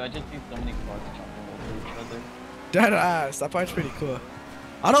 Yo, I just see so many cars jumping over each other. Dead ass. That part's pretty cool.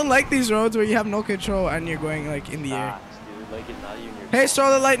 I don't like these roads where you have no control and you're going like in the air. Dude, like it's not even your Hey,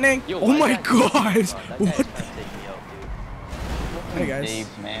 Solar Lightning! Yo, Oh why my that- gosh! That guy's What? trying to take me out, dude. Hey guys.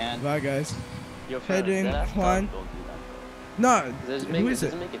 Dave, man. Bye guys. Yo, Hey, Jane, that ass Juan. dog, don't do that, No, bro. Doesn't who make- is it?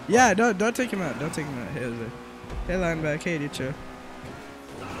 doesn't make it fun. Yeah, don't take him out. Don't take him out. Hey, Jose. Hey, lineback. Hey, Dicho.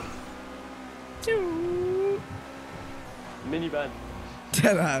 Minivan.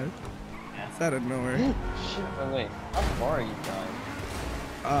 Dead ass. It's out of nowhere. Shit, wait. How far are you guys?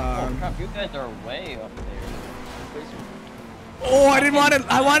 Oh crap, you guys are way up there. Oh, I didn't want to.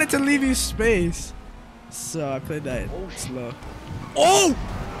 I wanted to leave you space, so I played that slow. Oh!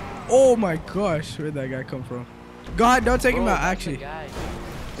 Oh my gosh, where'd that guy come from? God, don't take him out. Actually,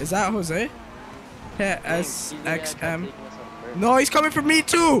 is that Jose? Yeah, SXM. No, he's coming for me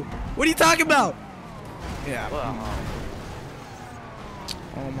too. What are you talking about? Yeah.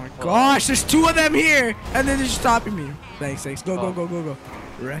 Oh my gosh, there's two of them here, and then they're stopping me. Thanks. Go, go, go, go, go.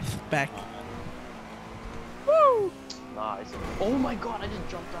 Ref back. Woo! Nice. Oh my god, I just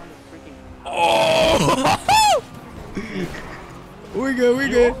jumped on the freaking. Oh! we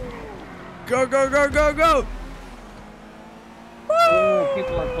good. Go, go, go, go, go! Oh,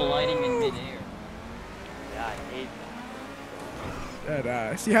 people are colliding in midair. Yeah, I hate that. That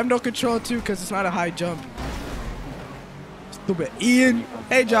ass. You have no control too, because it's not a high jump. Stupid Ian.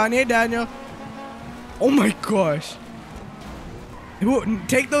 Hey Johnny, hey Daniel. Oh my gosh. Who?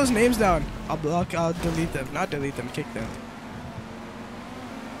 Take those names down. I'll block. I'll delete them. Not delete them. Kick them.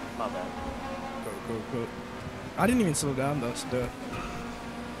 My bad. Go. I didn't even slow down though. So do it.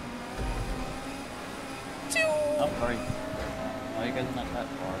 I'm sorry. Oh, you guys are not that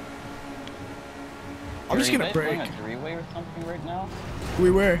far. I'm just gonna break. Are you guys playing a three-way or something right now?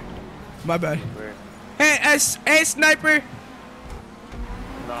 We were. My bad. Where? Hey, sniper.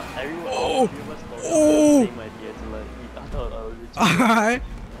 Not everyone. Oh. The same idea to let me. I thought I would. Alright.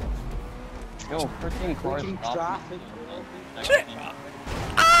 Yo, freaking cars Freaking stopping. Shit.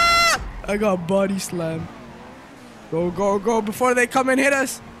 Ah! I got body slam. Go before they come and hit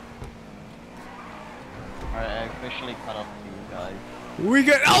us. Alright, I officially caught up to you guys. We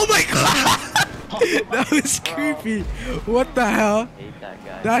got. Oh my god! That was creepy. What the hell? I hate that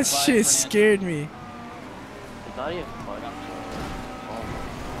guy. That shit scared me. It's not even fun.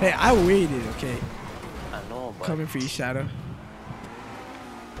 Oh, Hey, I waited, okay? I know, but. Coming for you, Shadow.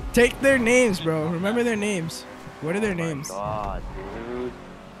 Take their names, bro. Remember their names. What are their names? Oh my god, dude.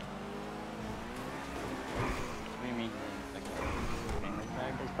 What do you mean? Like, gamer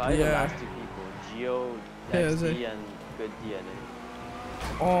tag? It's probably the Yeah. last two people. Geo, Yeah, is XD, it? and Good DNA.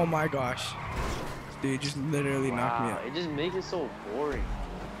 Oh my gosh. Dude, just literally knocked me Wow, out. it just makes it so boring.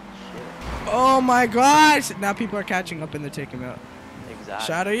 Shit. Oh my gosh! Now people are catching up and they're taking him out. Exactly.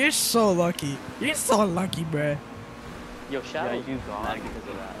 Shadow, you're so lucky. You're so lucky, bruh. Yo, Shadow's you gone got because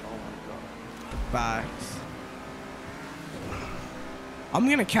of that. Oh Facts. I'm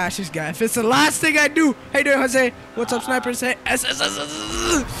gonna catch this guy. If it's the last thing I do. Hey there, Jose. What's up, snipers? Hey.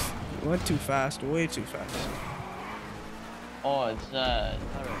 Went too fast. Way too fast. Oh, it's my god.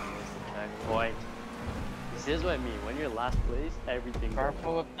 Alright, what's the checkpoint? This is what I mean. When you're last place, everything.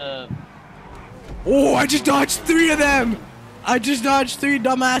 careful with the. Oh, I just dodged 3 of them. I just dodged 3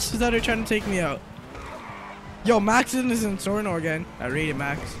 dumbasses that are trying to take me out. Yo, Max is in Sorno again. I rated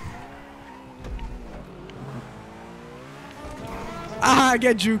Max. Ah, I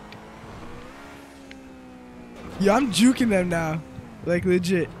get juked. Yo, I'm juking them now. Like,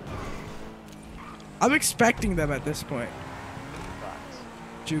 legit. I'm expecting them at this point.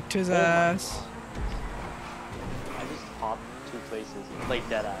 Juked his ass. I just hopped 2 places. Like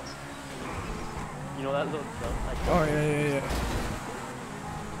dead ass. You know that little jump? Oh, yeah.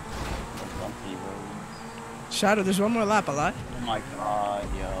 Bumpy road. Shadow, there's one more lap, alive. Oh my god,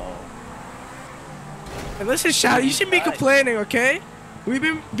 yo. Hey, listen, Shadow, you shouldn't be complaining, okay? We've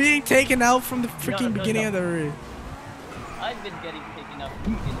been being taken out from the freaking beginning of the race. I've been getting taken up.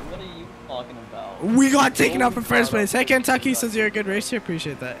 What are you talking about? We got taken out in first place. Hey, Kentucky says you're a good racer.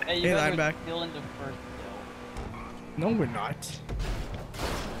 Appreciate that. Hey, you Hey, guys linebacker. are still in the first kill. No, we're not.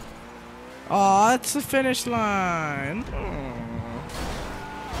 Oh, that's the finish line.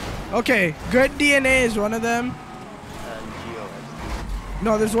 Okay, good DNA is one of them. And Geo.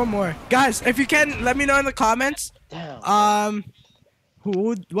 No, there's one more. Guys, if you can, let me know in the comments. Damn.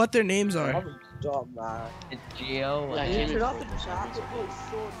 What their names are. I'm dumb, man. It's Geo. Yeah, I Dude, can't turn even off the chat. It's so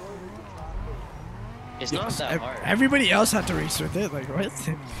annoying with the chat. It's not that hard. Everybody else had to race with it. Like, what?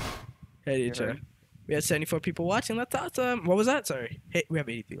 Hey, You Chat. heard? We had 74 people watching. That's awesome. What was that? Sorry. Hey, we have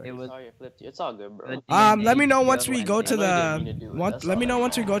 83. It was. Sorry, I flipped you. It's all good, bro. Let me know once we go to I know the. you didn't mean to do it, Let that's me all know that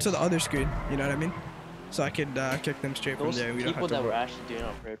once we go matters. to the other screen. You know what I mean? So I could kick them straight from Those there. We don't people have to that were worry. actually doing it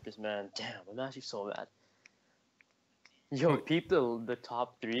on purpose, man. Damn, I'm actually so mad. Yo, peep the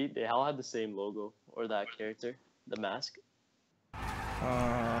top 3. They all had the same logo or that character, the mask.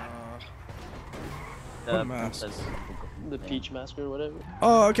 What mask? princess- The peach mask or whatever.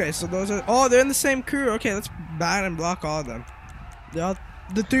 Oh, okay. So those are. Oh, they're in the same crew. Okay, let's ban and block all of them. They're all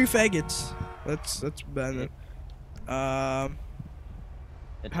the 3 faggots. Let's ban them. How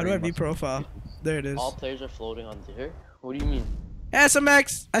do I view profile? There it is. All players are floating on there. What do you mean?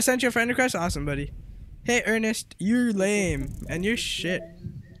 SMX, I sent you a friend request. Awesome, buddy. Hey, Ernest, you're lame and you're shit.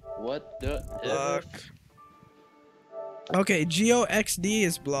 What the Block. Okay, Geo XD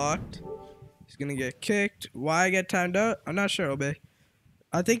is blocked. He's gonna get kicked. Why get timed out? I'm not sure, Obey.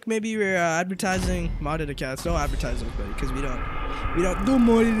 I think maybe we're advertising modded accounts. Don't advertise them, buddy, because we don't do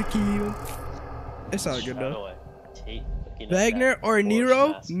modded accounts. It's all good though. Wagner or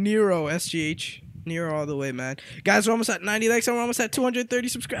Nero? Nero, SGH. Nero all the way, man. Guys, we're almost at 90 likes and we're almost at 230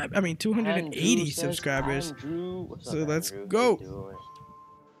 subscribers. I mean, 280 subscribers. So let's go.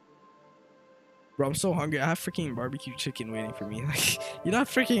 Bro, I'm so hungry. I have freaking barbecue chicken waiting for me. Like, you know how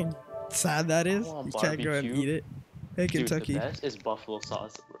freaking sad that is? You can't go and eat it. Hey, Kentucky. Dude, the best is buffalo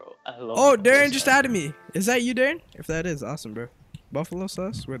sauce, bro. I love Oh, buffalo Darren sauce. just added me. Is that you, Darren? If that is, awesome, bro. Buffalo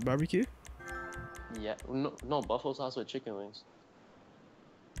sauce with barbecue? Yeah, no, buffalo sauce with chicken wings.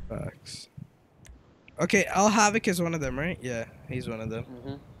 Facts. Okay, Al Havoc is one of them, right? Yeah, he's one of them.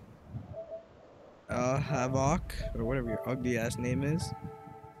 Mm-hmm. Havoc, or whatever your ugly ass name is.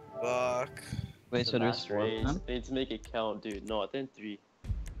 Fuck. Wait, so there's Last 4 of race. them? They need to make it count, dude. No, I think 3.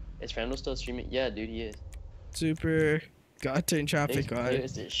 Is Fernando still streaming? Yeah, dude, he is. Super. Gotta turn traffic This on.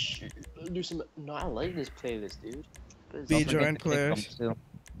 playlist is shit. Do some. No, I like this playlist, dude. But Be it's- Don't forget join to kick players. them, too.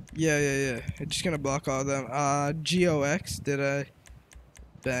 Yeah. I'm just gonna block all of them. GOX, did I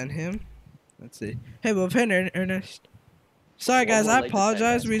ban him? Let's see. Hey, well, Ernest. Sorry, guys, One I more like the 10, apologize.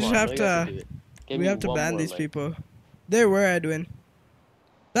 guys. We Come just on, have I know you guys to. can do it. Give We me have to one ban more these like. people. They were Edwin.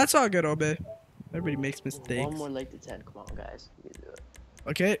 That's all good, Obe. Everybody makes mistakes. One more like the 10. Come on, guys. You can do it.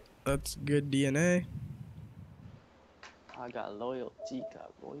 Okay, that's good DNA. I got loyalty.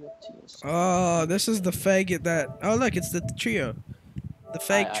 And stuff. Oh, this is the faggot that. Oh, look, it's the trio. The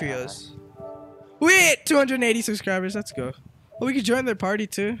fake trios. Wait, 280 subscribers. Let's go. Oh, we could join their party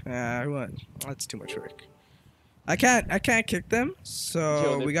too. What? That's too much work. I can't kick them.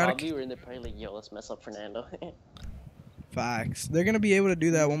 So Yo, we gotta. Probably were in there probably like, yo, let's mess up Fernando. Facts. They're gonna be able to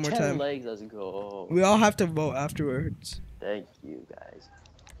do that one more 10 time. legs, let's go. We all have to vote afterwards. Thank you, guys.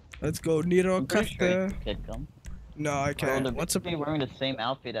 Let's go, Nero I'm pretty sure you Costa. can kick them. No, I Bro, can't. they're Once a basically wearing the same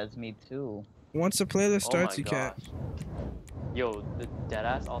outfit as me, too. once the playlist starts, Oh you my can't. gosh. Yo, the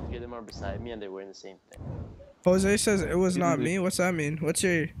deadass, all three of them are beside me and they're wearing the same thing. Jose says it was not me. What's that mean? What's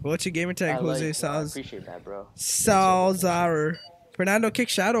your gamer tag? I Jose like, I Salz appreciate that, bro. Salzar. Fernando kicked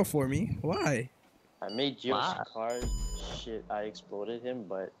Shadow for me. Why? I made Gio's Wow. card. Shit, I exploded him,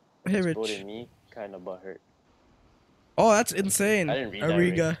 but Hey, exploded Rich. me kind of butthurt. Oh, that's insane. I didn't read that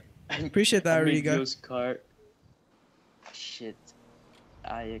Ariga. Appreciate that, I made Ariga. Gio's card. Shit.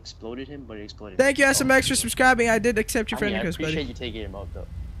 I exploded him, but he exploded Thank me. you, SMX, for subscribing. I did accept your I friend mean, I request, appreciate buddy. you taking him out, though.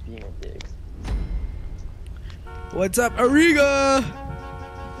 Being a dick. What's up, Ariga?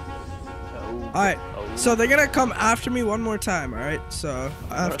 Oh, Alright, oh. so they're gonna come after me one more time, alright? So,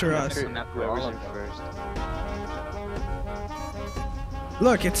 after us. Whoever's in first.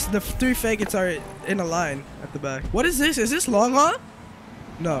 Look, it's the 3 faggots are in a line at the back. What is this? Is this long haul?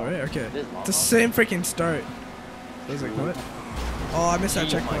 No, right? Okay. It is long It's the haul. same freaking start. I was like, what? Oh, I missed that Oh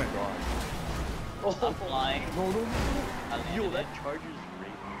checkpoint. my god. I'm flying. Yo, that charger's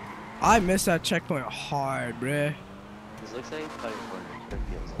great. I missed that checkpoint hard, bruh. This looks like cutting corners. It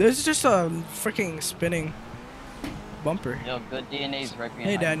feels like. There's just a freaking spinning bumper. Yo, good DNA's right behind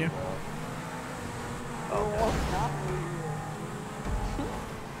Hey, Daniel. you, bro.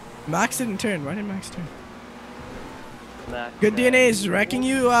 Max didn't turn. Why didn't Max turn? Mac, Good man. DNA is wrecking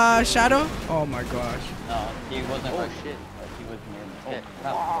you, Shadow? Oh my gosh. No, he wasn't Oh right. shit. He was near me. Okay.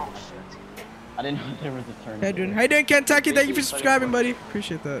 Oh, crap. I didn't know there was a turn. How you doing? How you doing, Kentucky? Thank you for subscribing, buddy.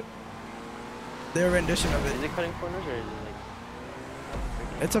 Appreciate that. Their rendition of Is it. it cutting corners or is it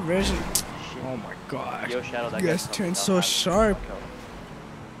like? It's a version. Shit. Oh my gosh. Yo, Shadow, that You guy's guys coming turn down so hard. sharp.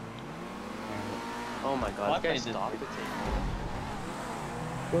 Oh my god, Why this guy did this stopped dude- the tape.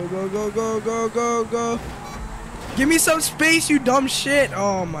 Go. Give me some space, you dumb shit.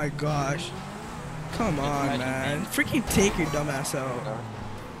 Oh my gosh. Come on, imagine man. Freaking take your dumb ass out. What'd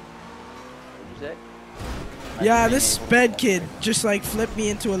you say? Yeah, this sped kid just like flipped me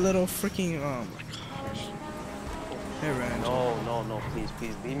into a little freaking. Oh my gosh. Hey, Rand. No, please,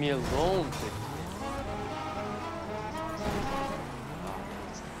 leave me alone. Please.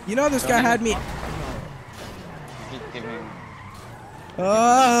 You know this guy had me. Just giving. Oh,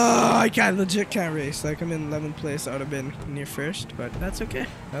 I legit can't race. Like, I'm in 11th place. I would have been near first, but that's okay.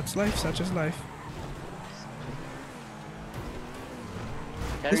 That's life. Such is life.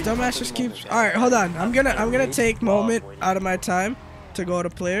 This dumbass just keeps. All right, hold on. I'm gonna take moment out of my time to go to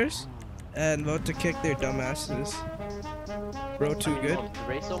players and vote to kick their dumbasses. Bro, too good. The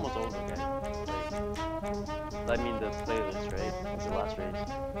race almost over, guys. Like, I mean the playlist, right? It's the last race.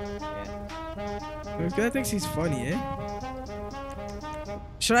 This guy thinks he's funny, eh?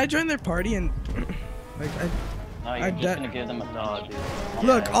 Should I join their party and like No, you're just gonna give them a No, dude.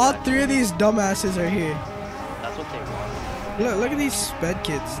 look? Yeah, All exactly. 3 of these dumbasses are here. That's what they want. Look at these sped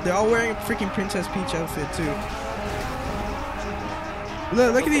kids. They're all wearing a freaking Princess Peach outfit too.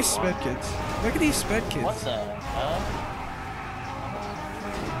 Look at these sped kids. Look at these sped kids. What the hell?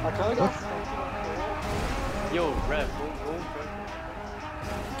 I kinda got Yo, Rev, go.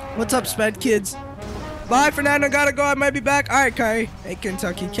 What's up, sped kids? Bye, Fernando. Gotta go. I might be back. All right, Kai. Hey,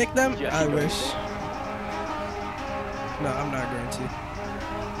 Kentucky, kick them. Did you I actually go? wish. No, I'm not going to.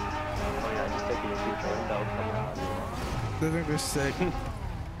 Oh yeah, just take your future and that'll come out. I think they're sick.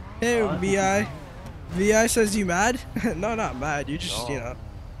 Hey, VI. VI says you mad? No, not mad. You're just, No. you know,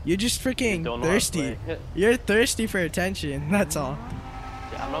 you're just freaking Don't know how to thirsty. play. You're thirsty for attention. That's all.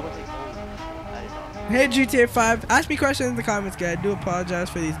 Yeah, I'm not gonna take hold. Hey GTA 5, ask me questions in the comments, guys. I do apologize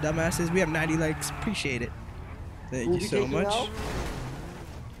for these dumbasses. We have 90 likes. Appreciate it. Thank Who you we so kicking much. out?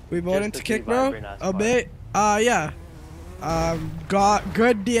 We voting the to kick, three bro? vibrant ass A bit. Yeah. Got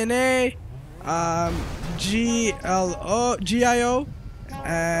good DNA. GIO,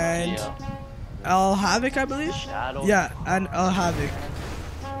 and El Havoc, I believe. Shadow. Yeah, and El Havoc.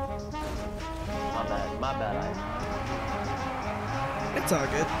 My bad. It's all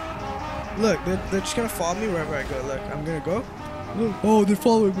good. Look, they're just gonna follow me wherever I go. Look, I'm gonna go. Look, oh, they're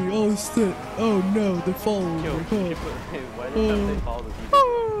following me. Oh shit. Oh no, they're following Yo, me. why the they follow the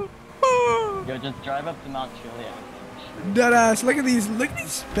people? Yo, just drive up to Mount Chiliad. Deadass, look at these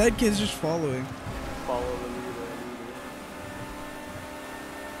sped kids just following. Follow the leader.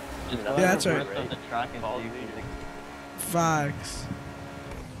 Just Yeah, that's the right. rest of the track and Follow see the if leader. Facts.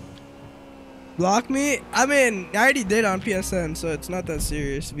 Block me? I mean, I already did on PSN, so it's not that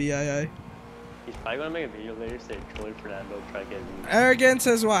serious. VII. He's probably gonna make a video later saying trolling Fernando, try to get views. Arrogance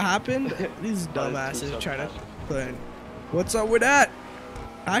says what happened? These Oh, dumbasses it's trying to too play. What's up with that?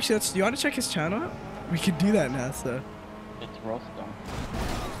 Actually, do you want to check his channel out? We could do that now, so. it's roasting.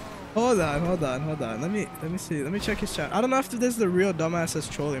 Hold on. Let me see. Let me check his channel. I don't know if this is the real dumbass that's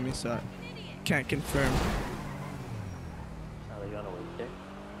trolling me, so I can't confirm. Oh, you wanna wait there?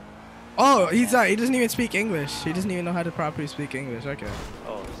 Oh, he's not. He doesn't even speak English. He doesn't even know how to properly speak English. Okay.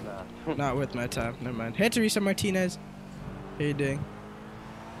 Oh, it's not. Not worth my time. Never mind. Hey, Teresa Martinez. How you doing?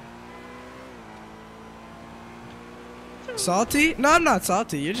 Salty? No, I'm not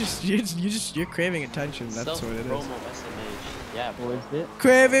salty. You're craving attention. That's what it is. Promo SMH. Yeah, bro. What is it?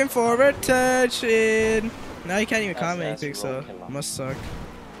 Craving for attention. Now you can't even comment That's anything, so broken, man. must suck.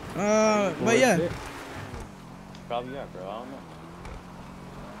 But yeah. Probably are, bro. I don't know.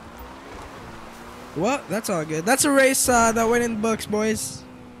 Well, that's all good. That's a race that went in the books, boys.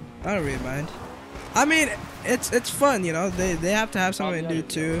 I don't really mind. I mean, it's fun, you know. They have to have something to do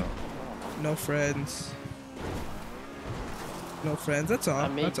too. No friends. No friends. That's all.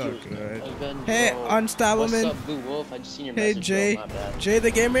 That's all good. Hey, Unstableman. What's up, Blue Wolf? I just seen your Hey, message, Jay. bro. My bad. Jay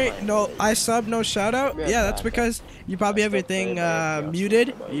the Gamer. No, I sub, no shout out. Yeah, Yeah, that's bad, because you probably have your thing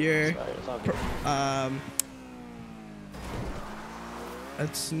muted. Your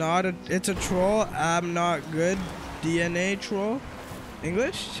it's not a. It's a troll. I'm not good. DNA troll.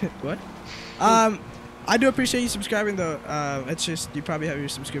 English? What? I do appreciate you subscribing though. It's just you probably have your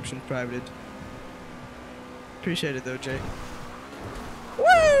subscription privated. Appreciate it though, Jay.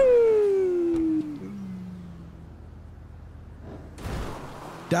 Woo!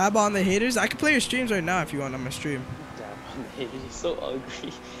 Dab on the haters. I can play your streams right now if you want on my stream. He's so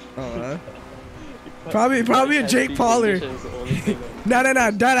ugly. Oh, probably a Jake Pauler. No.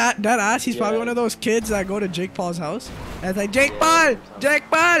 That ass. He's probably one of those kids that go to Jake Paul's house. And it's like, Jake Paul!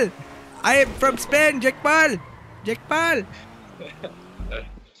 I am from Spain, Jake Paul!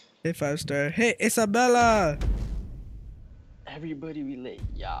 Hey, 5-star. Hey, Isabella! Everybody relate,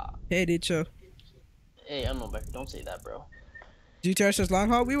 yeah. Hey, Dicho. Hey, I'm not back. Don't say that, bro. GTR says long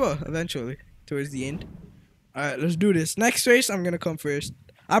haul? We will, eventually. Towards the end. Alright, let's do this. Next race, I'm gonna come first.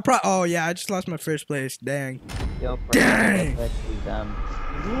 Oh, yeah, I just lost my first place. Dang. Yo, Dang! that's actually them.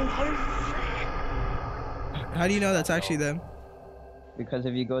 How do you know that's actually them? Because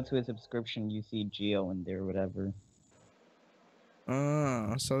if you go to a subscription, you see Geo in there, whatever.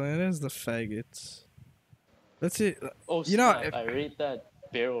 Oh, so that is the faggots. Let's see. Oh, You know, snap. I rate that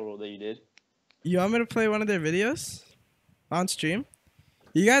barrel roll that you did. You want me to play one of their videos? On stream?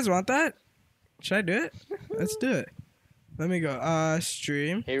 You guys want that? Should I do it? Let's do it. Let me go.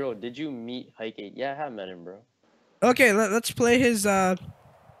 Stream. Hey, Ro, did you meet Hike8? Yeah, I have met him, bro. Okay, let's play his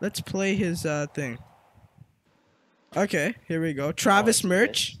thing. Okay, here we go. Travis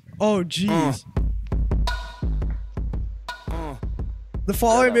merch. Oh jeez. The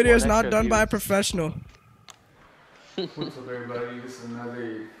following that video is one not extra done by a views. professional. What's up, everybody? This is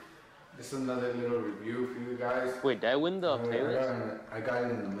another little review for you guys. Wait, did I win the playlist? I got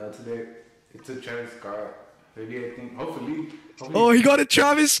it in the mail today. It's a Travis Scott hoodie, I think. Hopefully. Oh, he got a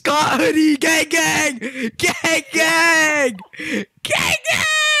Travis Scott hoodie. Gang, gang, gang, gang, gang,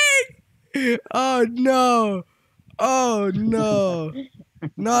 gang. Oh no. Oh no.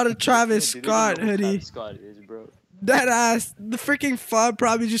 Not a Travis Dude, Scott they don't know who hoodie. Travis Scott is, bro. That ass, the freaking FUB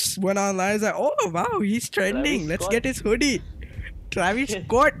probably just went online. He's like, oh wow, he's trending. Travis Let's Scott? get his hoodie. Travis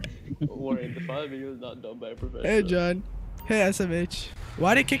Scott. Warren, the final video is not done by a professional. Hey John. Hey SMH.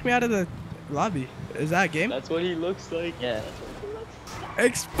 Why did he kick me out of the lobby? Is that a game? That's what he looks like. Yeah.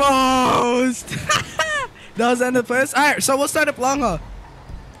 Exposed. That was the end of the first. Alright, so we'll start up long haul.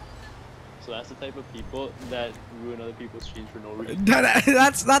 So So that's the type of people that ruin other people's streams for no reason.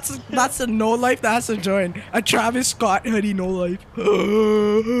 That's a no life that has to join. A Travis Scott hoodie no life. What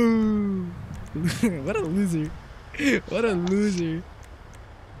a loser. What a loser.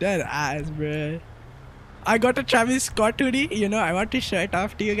 Dead ass, bruh. I got a Travis Scott hoodie. You know, I want to show it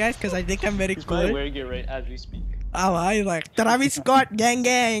off to you guys because I think I'm very He's cool. probably wearing it right as we speak. Oh, I like Travis Scott gang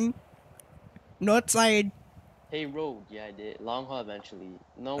gang. North side. Hey, Rogue. Yeah, I did. Long haul eventually.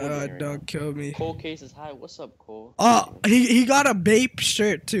 No, we're doing it right Don't now. kill me. Cole Case is high. What's up, Cole? Oh, he got a Bape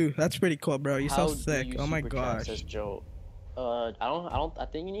shirt too. That's pretty cool, bro. You're How so do sick. you Oh my super chat, gosh. says Joe. I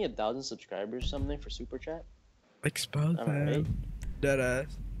think you need 1,000 subscribers or something for super chat. Expose Am I right? him. Dead ass.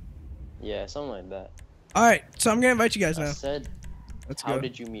 Yeah, something like that. All right, so I'm gonna invite you guys I now. said, Let's how go,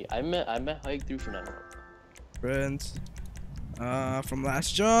 did you meet? I met Hike through Fernando. friends. From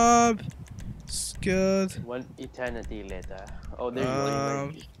last job. Skilled. One eternity later. Oh, there you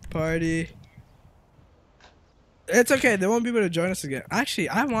go. Party. It's okay. They won't be able to join us again. Actually,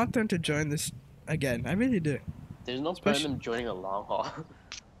 I want them to join this again. I really do. There's no point in them joining a long haul.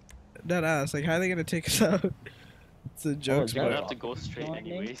 That ass. Like, how are they gonna take us out? It's a joke. is You're that gonna spot. have to go straight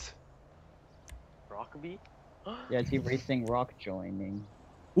joining? anyways. Rockaby? Yeah, is he racing rock joining?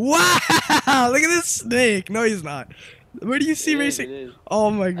 Wow! Look at this snake. No, he's not. Where do you see It is, racing? it is.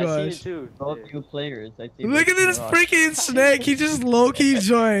 Oh my I see it gosh. too. Both Yeah. two players. I see Look at racing this rock. freaking snake. He just low-key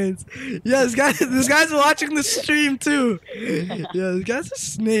joins. Yeah, this guy's watching the stream too. Yeah, this guy's a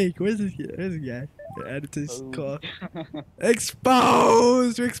snake. Where's this guy? Where's this guy? The editor's Oh. call.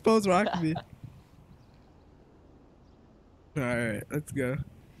 Exposed! We exposed Rockaby. Alright, let's go.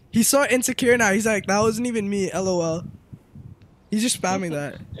 He's so insecure now. He's like, that wasn't even me, lol. He's just spamming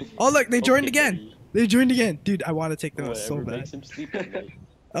that. Oh look, they joined Okay, again. buddy. They joined again. Dude, I want to take them out so Whatever bad. makes him sleep at night.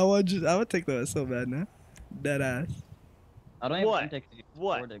 I want to take them out so bad now. Dead ass. I don't even What? think they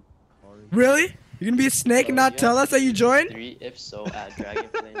What? scored a- Really? You're gonna be a snake and So, not yeah, tell us that you joined? 3 if so at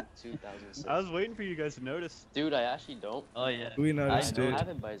Dragonflame 2006. I was waiting for you guys to notice. Dude, I actually don't. Oh yeah. We noticed, I dude.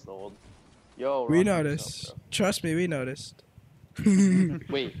 haven't by the old. Yo, We Rocky, noticed. what's up, Trust me, we noticed. bro?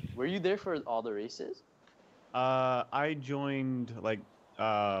 Wait, were you there for all the races? I joined like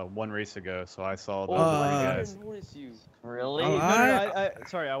 1 race ago, so I saw the Oh, Uh, three I guys. didn't notice you. Really? Oh, No, I-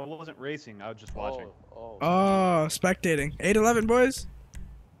 sorry, I wasn't racing. I was just watching. Oh. Oh, spectating. 8-11, boys.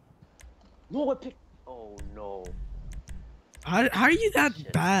 No, I picked. Oh no. How are you that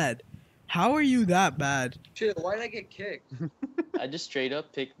Shit. bad? How are you that bad? Shit, why did I get kicked? I just straight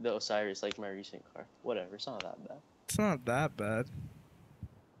up picked the Osiris like my recent car. Whatever, it's not that bad. It's not that bad.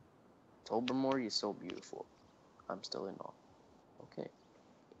 Tobermory is so beautiful. I'm still in awe. Okay.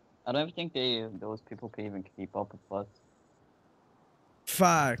 I don't even think those people can even keep up with us.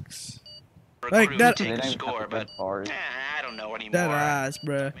 Facts. Recruit Like that. They take don't a even score, have but good bars. I don't know anymore. That ass,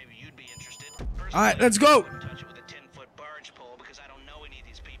 bruh. Maybe you'd be interested. Alright, let's go. I wouldn't touch it with a 10-foot barge pole because I don't know any of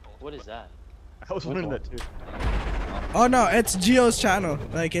these people. What is that? I was wondering that too. Oh no, it's Gio's channel.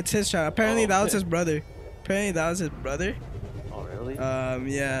 Like, it's his channel. Apparently Oh, that was okay. his brother. Apparently that was his brother. Oh really?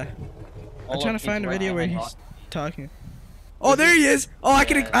 Yeah. I'm Oh, trying look, to find a he's video where running he's talking. Oh, there he is. Oh, I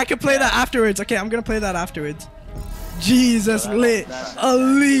can play that afterwards. Okay, I'm gonna play that afterwards. Jesus, Yeah, lit. that's-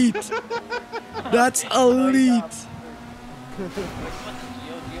 Elite. That's elite.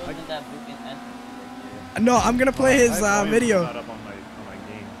 No, I'm gonna play his I video. Not up on my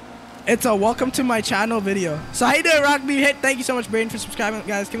game. It's a welcome to my channel video. So how you doing, Rock Me Hit? Thank you so much, Braden, for subscribing,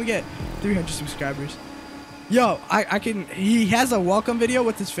 guys. Can we get 300 subscribers? Yo, I can. He has a welcome video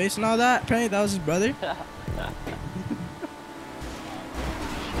with his face and all that. Apparently that was his brother.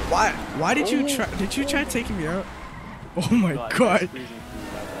 Why did you try? Did you try taking me out? Oh my No, I kept god. squeezing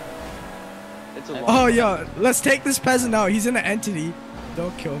through that. It's a long Oh one. yo, let's take this peasant out. He's in an entity.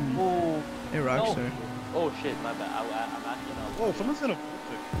 Don't kill me. Oh, Hey, Rockstar. oh shit, my bad. I'm actually not. Whoa, someone's gonna volt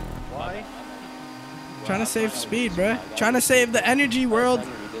it. Why? Trying to save speed, bruh. Trying to save the energy world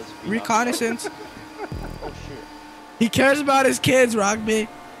reconnaissance. Oh shit. He cares about his kids, Rock Me.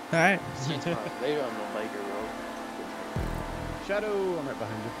 All right. Later on the biker road. Shadow, I'm right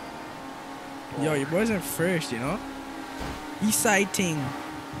behind you. Yo, your boy's in first, you know? Eastside ting.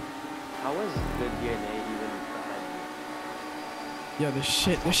 How is good DNA even behind Yo, they're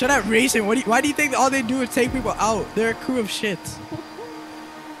shit. They're shit at racing. Why do you think all they do is take people out? They're a crew of shits.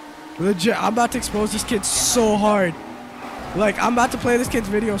 Legit, I'm about to expose these kids so hard. Like, I'm about to play this kid's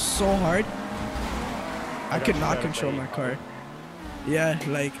video so hard. I could not control my car. Yeah,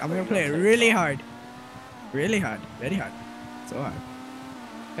 like, I'm gonna play it really hard. Really hard. Very hard. So hard.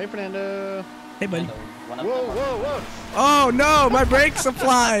 Hey, Fernando. Hey, buddy. Whoa, whoa, whoa. Oh no, my brakes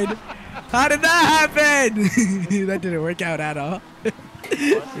applied. How did that happen? That didn't work out at all.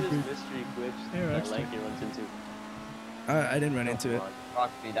 this mystery glitch Hey, that Rockstar. Lanky runs into? I didn't run into it.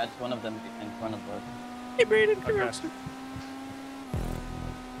 Roxby, that's one of them in front of us. Hey, Brayden, Okay. Rockstar.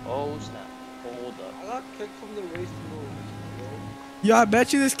 Oh snap! Hold up. I got kicked from the race to move. Yo, I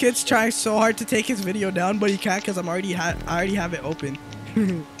bet you this kid's trying so hard to take his video down, but he can't because I already have it open.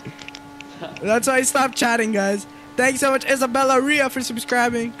 That's why I stopped chatting, guys. Thanks so much, Isabella Ria, for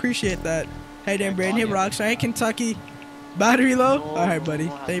subscribing. Appreciate that. Hey, Dan Braden. Hey, Rockstar. Hey, Kentucky. Battery low? No, Alright, buddy.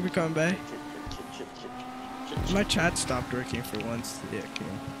 no, Thank you for coming back. Shit. My chat stopped working for once. Yeah, okay.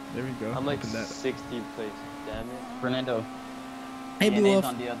 There we go. I'm like Open that. 16th place. Damn it. Fernando. Hey, Blue DNA's Wolf.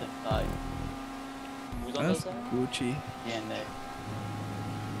 on the other side. Who's on That's those side? Gucci. DNA.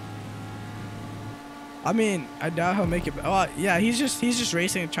 I mean, I doubt he'll make it. Oh, yeah, he's just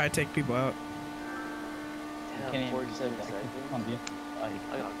racing and trying to take people out. Damn, Can't even 47 see that. seconds. On the other I side.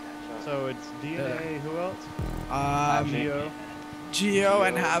 gotta catch up. So it's DNA. Who else? Geo Geo.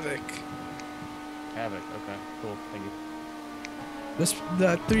 and Havoc. Havoc. Okay. Cool. Thank you.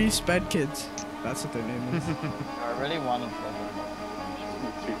 The 3 sped kids. That's what their name is. I really wanted to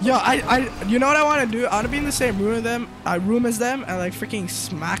Yo, you know what I want to do? I want to be in the same room with them, room as them, and like freaking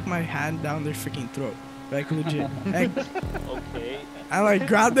smack my hand down their freaking throat, like legit, and, Okay. and like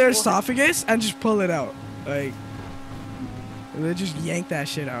grab their esophagus and just pull it out, like they just yank that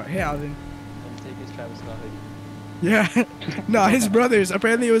shit out. Hey, Alvin. And take his Travis Scott hoodie. Yeah, no, his brothers.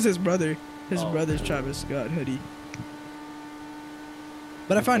 Apparently, it was his brother. His Oh. brother's Travis Scott hoodie.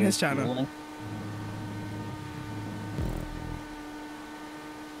 But I found his channel.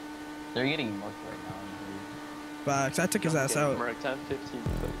 They're getting marked right now. Facts. I took his ass Okay, out. Mark, time 15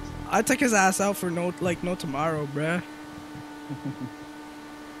 place. I took his ass out for no tomorrow, bruh.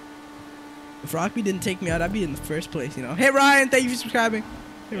 If Rockby didn't take me out, I'd be in the first place, you know. Hey Ryan, thank you for subscribing.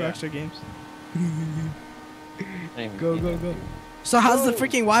 Hey Yeah. Rockstar Games. Didn't even Go, see go, that. go. So how's the Whoa!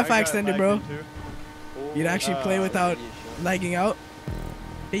 freaking I Wi-Fi got extender, lagged bro? into. You'd actually play without lagging out?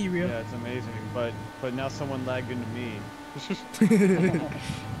 Hey, Rio. Yeah, it's amazing. But now someone lagged into me.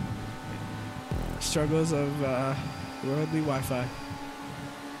 Struggles of worldly Wi-Fi. Yeah.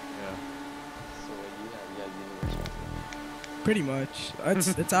 So what you have universal. Pretty much.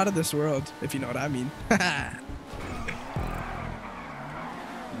 It's out of this world, if you know what I mean. Okay.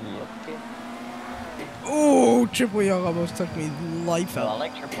 Oh, Triple Young almost took me life Well, I out.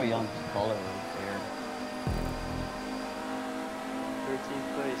 like Triple Young's color there. 13th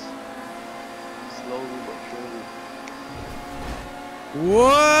place. Slowly but surely.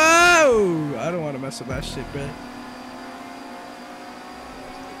 Whoa! I don't want to mess with that shit, bro.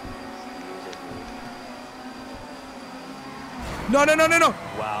 No, no, no, no, no!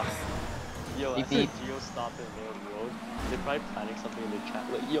 Wow. Yo, I Beep, said beep. Gio stopped in the middle of the road. They're probably planning something in the chat.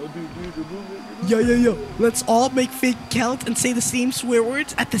 Like, yo, dude, remove it. Yo, yo, yo. Let's all make fake count and say the same swear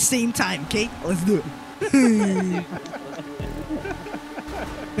words at the same time, okay? Let's do it.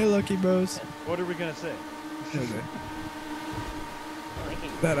 Hey, Lucky Bros. What are we gonna say? Okay.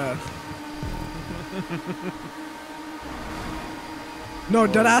 That, No,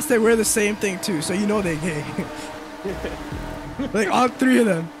 deadass, they wear the same thing too, so you know they're gay. Like, all 3 of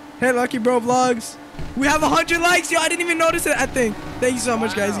them. Hey, Lucky Bro Vlogs. We have 100 likes, yo. I didn't even notice it, I think. Thank you so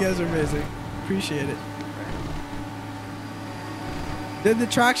much, guys. You guys are amazing. Appreciate it. Did the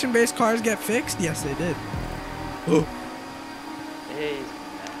traction-based cars get fixed? Yes, they did. Oh. Hey,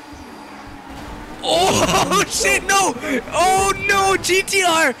 Oh shit, no! Oh no,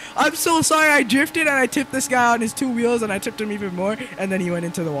 GTR! I'm so sorry, I drifted and I tipped this guy on his 2 wheels and I tipped him even more and then he went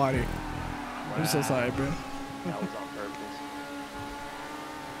into the water. I'm so sorry, bro. that was on purpose.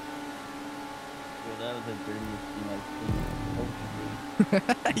 Yo, that was a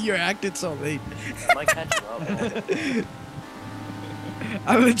dirty thing You acted so late. I might catch you up.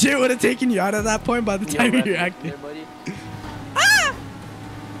 I legit would have taken you out at that point by the time you acted. There, buddy.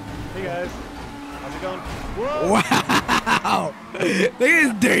 Hey guys. How's it going? Whoa! Wow! Look at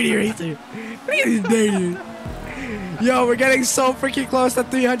this dirty racer. Look at this dirty. Yo, we're getting so freaking close to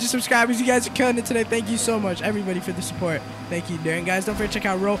 300 subscribers. You guys are killing it today. Thank you so much, everybody, for the support. Thank you, Darren. Guys, don't forget to check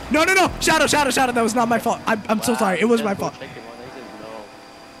out Ro. No, no, no! Shadow, Shadow, Shadow. That was not my fault. I'm so sorry. It was my fault.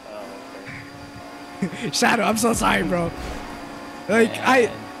 Shadow, I'm so sorry, bro. Like, I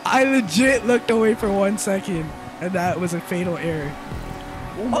legit looked away for 1 second, and that was a fatal error.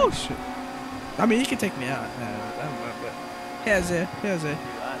 Oh, shit. I mean, you can take me out. But here's it. Here's it.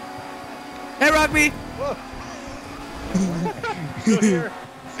 Hey, Rock Me! Still here.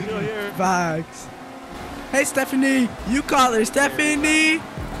 Still here. Vibes. Hey, Stephanie. You call her Stephanie.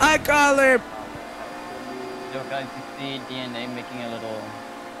 I call her. Yo, guys, you see DNA making a little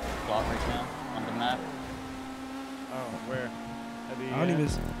plot right now on the map? Oh, where? I don't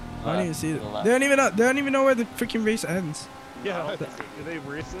even see it. left. They don't even know where the freaking race ends. Yeah, do they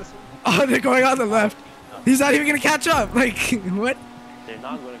race this? Oh, they're going on the left. He's not even gonna catch up. Like what? They're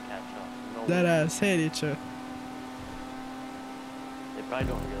not gonna catch up. No That way. ass. Hey, Nietzsche. They probably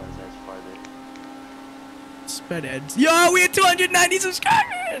don't realize that's farther. Spread heads. Yo, we had 290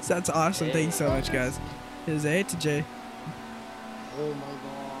 subscribers. That's awesome. Thank you so much, guys. Here's A to J. Oh my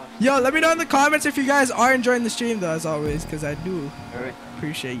gosh. Yo, let me know in the comments if you guys are enjoying the stream, though, as always, because I do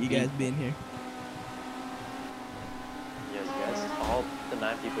appreciate you guys being here. Yes, guys. All the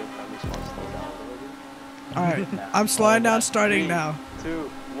 9 people in front of me just want to slow down a little bit. Alright, I'm slowing down starting 3, now. 2,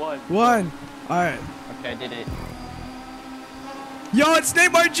 1. 1. Alright. Okay, I did it. Yo, it's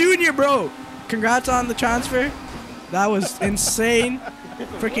Neymar Jr., bro. Congrats on the transfer. That was insane.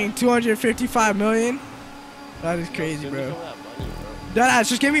 Freaking 255 million. That is crazy, Give me some bro. of that money, bro. That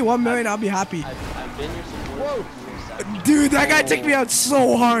just give me 1 million, I'll be happy. I've been your supporter. Whoa. Dude, that guy took me out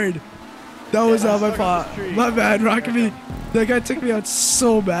so hard. That was not my fault. My bad, Rocket Me. That guy took me out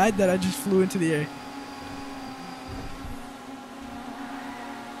so bad that I just flew into the air.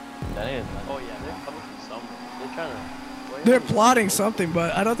 That is. Oh yeah, they're coming from somewhere. They're trying to. They're plotting something,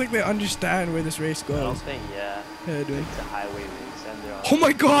 but I don't think they understand where this race I don't goes. think, yeah. Yeah, dude. It's a highway race and they're on. Oh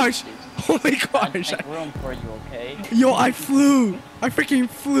my gosh! Oh my I'll gosh! make room for you, okay? Yo, I flew! I freaking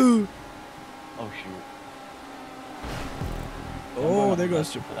flew! Oh shoot. Oh, there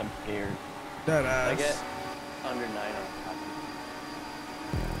goes But I'm scared. that I get ass. under 9 on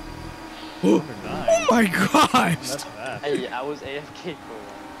Oh Nice. my gosh! That's bad. I was AFK for a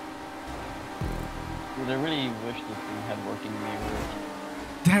while. Dude, I really wish this thing had working mirrors.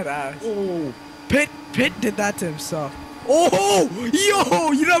 That ass. Oh. Pitt did that to himself. Oh!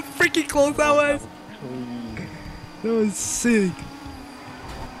 Yo! You know how freaking close that was? That was sick.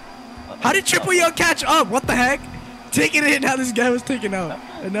 How did Triple Yo catch up? What the heck? Taking it how this guy was taken out.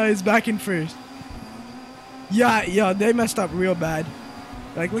 And now he's back in first. Yeah, yo, they messed up real bad.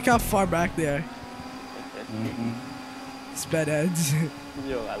 Like, look how far back they are. Sped heads.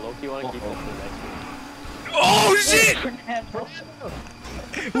 Yo, I low-key want to keep up the next one. Oh, shit!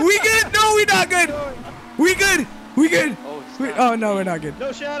 We good? No, we not good. We good. We good. Oh, Oh, no, we're not good.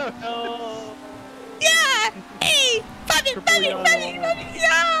 No shadow. No. Yeah! Hey! Bobby,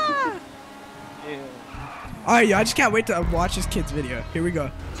 yeah! Alright, yo, I just can't wait to watch this kid's video. Here we go.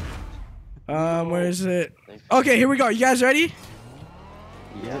 Where is it? Okay, here we go. You guys ready?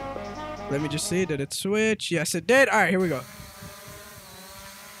 Yep. Let me just see. Did it switch? Yes, it did. Alright, here we go.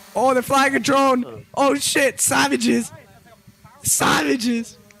 Oh, they're flying a drone. Oh, shit. Savages.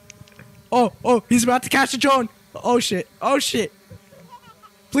 Savages. Oh, he's about to catch the drone. Oh, shit. Oh, shit.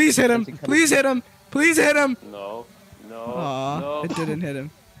 Please hit him. Please hit him. Please hit him. No. No. Aw, No. it didn't hit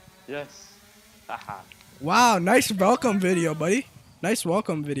him. Yes. Haha. Wow, nice welcome video, buddy. Nice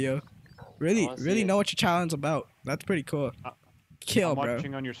welcome video. Really wanna see it. know what your challenge about. That's pretty cool. Kill, I'm bro.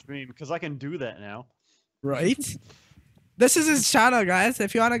 watching on your stream because I can do that now. Right? This is his channel, guys.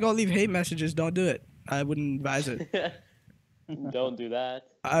 If you want to go leave hate messages, don't do it. I wouldn't advise it. Don't do that.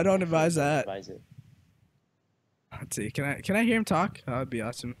 I don't advise Don't that. advise it. Let's see. Can I hear him talk? That would be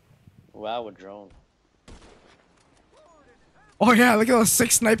awesome. Wow, a drone. Oh yeah, look at those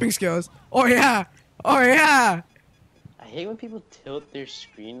 6 sniping skills. Oh yeah. Oh yeah. I hate when people tilt their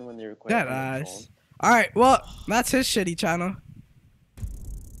screen when they're recording. That on their ass. phone. Alright, well, that's his shitty channel.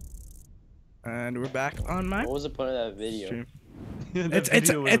 And we're back on my What was the point of that video? stream. That It's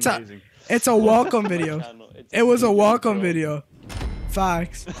video was a amazing. it's a welcome video. Channel. It's It was a welcome drone. video.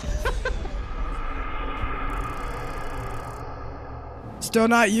 Facts. Still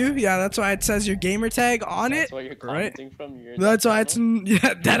not you? Yeah, that's why it says your gamer tag on That's it. why you're Right? commenting from your. That's why it's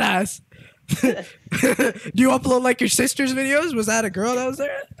yeah, dead ass. Do you upload like your sister's videos? Was that a girl that was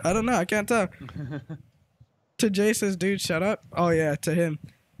there? I don't know. I can't tell. To Jay says, dude, shut up. Oh yeah, to him,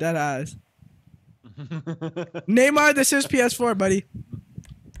 dead ass. Neymar, this is PS4, buddy.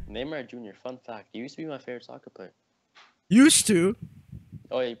 Neymar Jr. Fun fact: he used to be my favorite soccer player. Used to.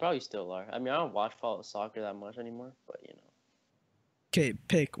 Oh yeah, you probably still are. I mean, I don't follow soccer that much anymore, but you know. Okay,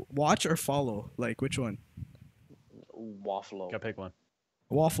 pick watch or follow. Like which one? Waffle. Gotta pick one.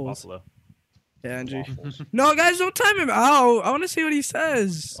 Waffles. Buffalo. Yeah, Andrew. Waffles. No, guys, don't time him out. I want to see what he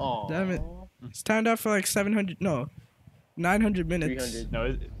says. Aw. Damn it. It's timed out for like 900 minutes. 300.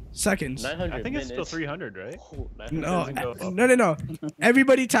 No, Seconds. 900 I think it's still minutes. 300, right? Oh, 900 No, doesn't go up. no.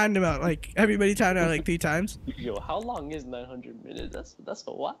 Everybody timed him out. Like everybody timed out like 3 times. Yo, how long is 900 minutes? That's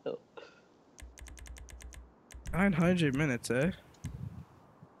a while. 900 minutes, eh?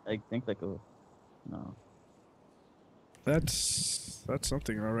 I think like a no. That's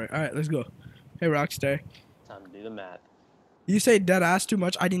something, all right. All right, let's go. Hey, Rockstar. Time to do the math. You say dead ass too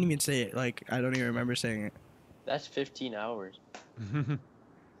much. I didn't even say it. Like I don't even remember saying it. That's 15 hours.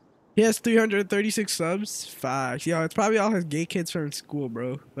 He has 336 subs. Facts. Yo, it's probably all his gay kids from school,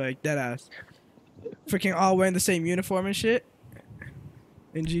 bro. Like dead ass. Freaking all wearing the same uniform and shit.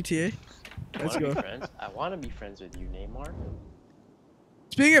 In GTA. Let's go. I want to be friends with you, Neymar.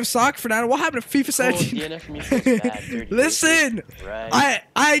 Speaking of soccer, Fernando, what happened to FIFA 17? DNF for me feels bad, dirty Listen, right.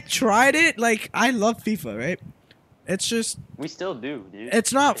 I tried it. Like I love FIFA, right? It's just we still do, dude.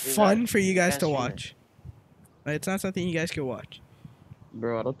 it's not If you're fun not- for you guys can't to stream watch. Like, it's not something you guys can watch.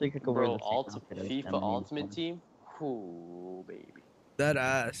 Bro, I don't think I can wear Bro, the same outfit as FIFA Emily Ultimate before. Team. Ooh, baby. That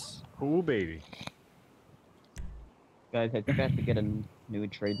ass. Cool, baby. Guys, I think I have to get a new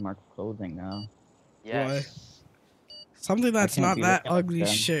trademark clothing now. Yes. Something that's can't not be that looking like ugly them.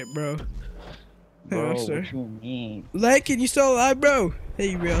 shit, bro. Bro, sir. what you mean? Lincoln, you still alive, bro?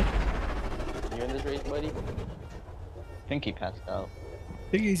 Hey, real. You in this race, buddy? I think he passed out.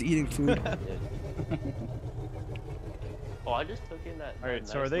 I think he's eating food. Oh, I just took in that. Alright, that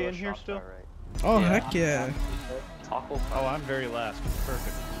so are nice they little in here shop still? bar, right? Oh, Yeah. heck yeah. Taco. Oh, I'm very last.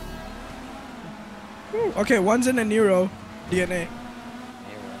 Perfect. Woo. Okay, one's in a Nero DNA. Anyway,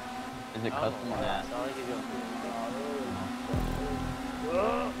 is it Oh, custom or yeah, not? it's not like it's gonna be-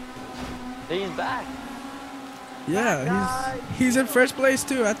 He's back. Yeah, he's in first place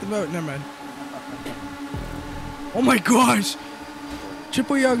too at the vote. Never mind. Oh my gosh!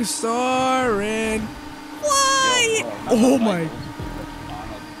 Triple Young soaring. Fly! Oh my!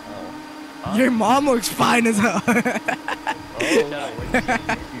 Your mom looks fine as hell. Oh, no.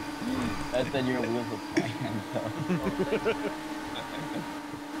 That said your wheels were flying, so.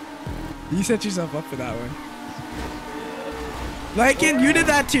 You set yourself up for that one. Lycan, you did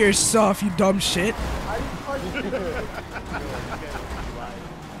that to yourself, you dumb shit.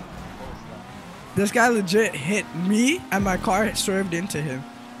 This guy legit hit me and my car swerved into him.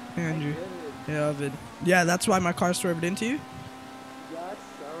 Hey, Andrew. Yeah, Ovid. Yeah, that's why my car swerved into you? Yes,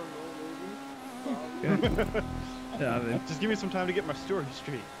 I don't know, maybe. Yeah, Ovid. Just give me some time to get my story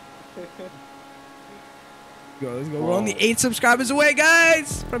straight. Go, let's go. We're only 8 subscribers away,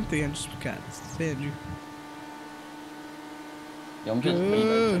 guys! From 300 subscribers. Hey, Andrew. Yo, I'm just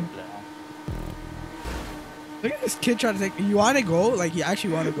Good. Look at this kid trying to take. You want to go? Like, you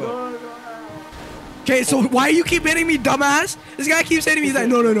actually want to go? Okay, so why you keep hitting me, dumbass? This guy keeps hitting me. He's like,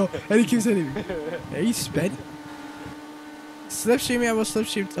 no, no, no. And he keeps hitting me. Are you sped? Slipstream me, I will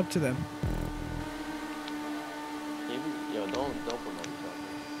slipstream up to them. Yo, don't promote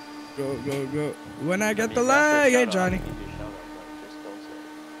yourself. Go, go, go. When I get I the mean, after lag, a hey, shout-out, Johnny. I'll give you a shout-out, but just don't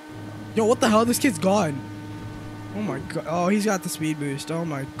say Yo, what the hell? This kid's gone. Oh my god. Oh, he's got the speed boost. Oh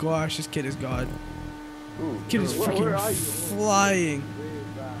my gosh, this kid is gone. it. Ooh, Kid is Where freaking are you? flying.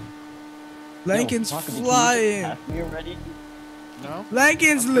 Yo, Lankin's Taka, did you flying. pass me already? No?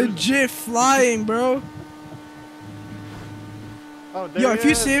 Lankin's legit flying, bro. Oh, there Yo, he if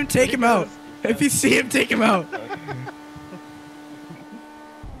you is. see him, take There him he out. goes. If you see him, take him out.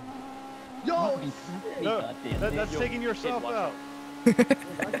 Yo, No, Goddamn, that's Yo, taking yourself watch out.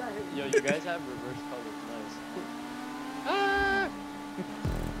 Yo, you guys have reverse colors. Nice.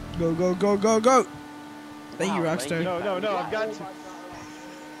 Go, go, go, go, go. Thank you, Wow, Rockstar. No, I've got to.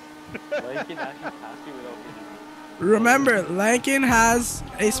 Lincoln actually passed me without hitting me. Remember, Lankin has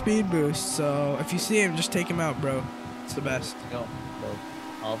a speed boost, so if you see him, just take him out, bro. It's the best. Yo, bro,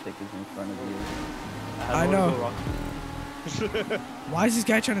 Altic is in front of you. I know. Go Rocky. Why is this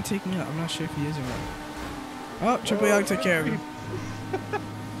guy trying to take me out? I'm not sure if he is or not. Oh, Triple Young took care of him.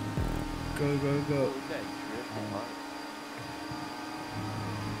 Go, go, go. Oh, okay.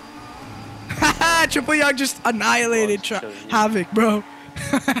 Haha, Triple Young just annihilated Show you. Havoc, bro.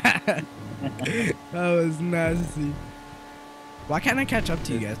 That was nasty. Why can't I catch up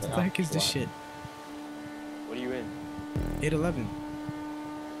to you guys? What the heck is this shit? What are you in? 811.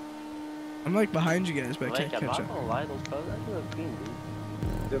 I'm like behind you guys, but I Like, can't I'm catch not up. gonna lie, those colors actually look clean,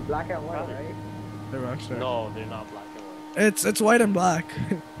 dude. they're black and white, right? The Rockstar. No, they're not black and white. It's white and black.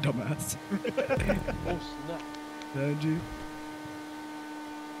 Dumbass. Oh, snap. Andrew.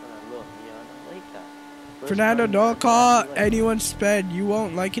 Look, yeah, I don't like that. First Fernando, time don't I call actually like- anyone sped. You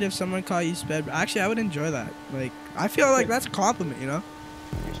won't like it if someone call you sped. But actually, I would enjoy that. Like, I feel like that's a compliment, you know?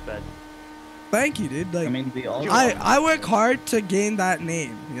 You're sped. Thank you, dude. Like, I mean, we all. I work hard to gain that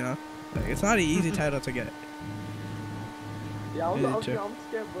name, you know? Like, it's not an easy title to get. Yeah, I'm Yeah, scared, check.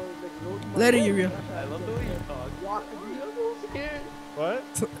 bro. Like, road Later, my- Uriel. I love the way you talk. Walk with me, I'm so scared. What?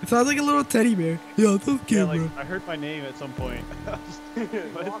 It sounds like a little teddy bear. Yo, that's cute, Yeah, like, bro. I heard my name at some point. Walk with me on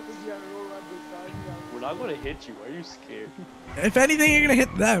the road right beside me. We're not gonna hit you. Why are you scared? If anything, you're gonna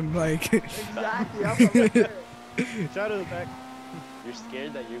hit them. Like, Exactly, I'm scared. Shadow's back. You're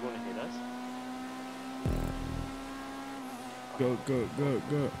scared that you're going to hit us? Go, go, go,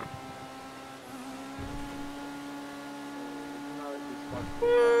 go.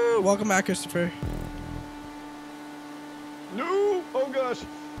 Woo, welcome back, Christopher. No! Oh gosh!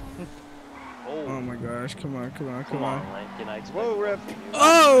 Oh my gosh, come on, come on, Come come on. on, Lincoln. I expect Whoa, more ref. from you.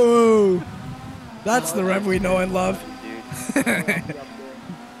 Oh! That's the rev we know and love. Dude.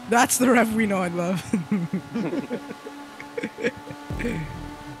 That's the rev we know and love.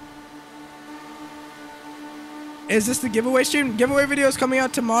 Is this the giveaway stream? Giveaway video is coming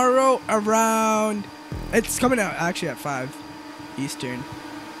out tomorrow around... It's coming out actually at 5 Eastern.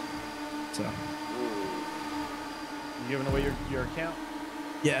 So, You giving away your account?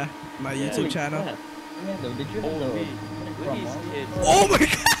 yeah, my YouTube channel. Fernando, did you have Holy, the look at these kids. Oh my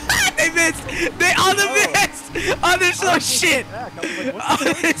god! They missed! They all missed! Oh, they're so shit! Back. I was like, what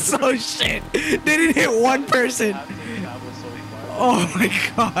Oh, they're so shit! They didn't hit one person! That was so far. Oh my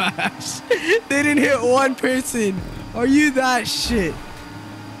gosh! They didn't hit one person! Are you that shit?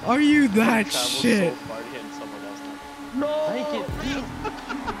 Are you that Traveled shit? So far to hit someone else now. Lincoln, please.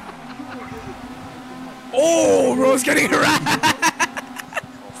 Oh, Rose getting harassed!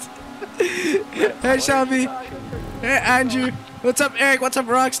 Hey, Shelby. Hey, Andrew. What's up, Eric? What's up,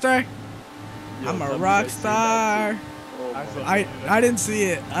 Rockstar? I'm a rock star. I didn't see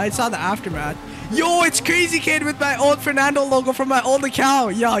it. I saw the aftermath. Yo, it's Crazy Kid with my old Fernando logo from my old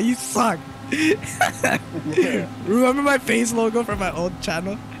account. Yo, you suck. Remember my face logo from my old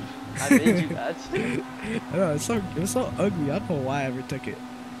channel? I made you that. I know, it was so ugly. I don't know why I ever took it.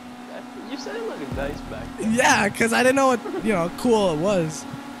 You said it looked nice back then. Yeah, because I didn't know what, cool it was.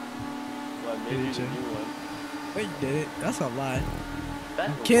 Well, I made you the new one. No, you did it. That's a lie. That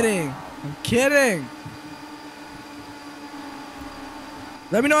I'm kidding. I'm kidding.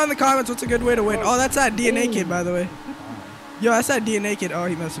 Let me know in the comments what's a good way to win. Oh, that's that DNA kid, by the way. Yo, that's that DNA kid. Oh,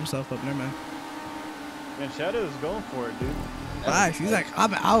 he messed himself up. Never mind. Man, Shadow's going for it, dude. Nice. He's like,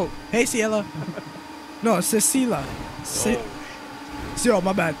 I'm out. Hey, Ciela. No, Cecilia. Oh,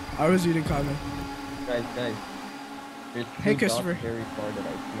 my bad. I was reading comment. Guys, there's Hey, two Christopher. dots very far that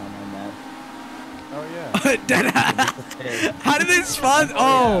I see on my map. Oh yeah. How did they spawn?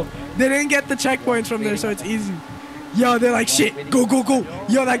 Oh, they didn't get the checkpoints from there, so it's easy. Yo, they're like, shit, go, go, go.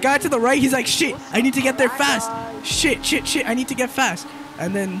 Yo, that guy to the right, he's like, shit, I need to get there fast. Shit, shit, shit, I need to get fast.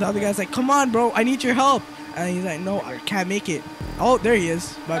 And then the other guy's like, come on, bro, I need your help. And he's like, no, I can't make it. Oh, there he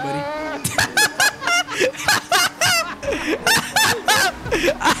is. Bye, buddy.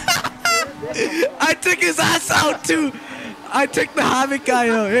 I took his ass out, too. I took the Havoc guy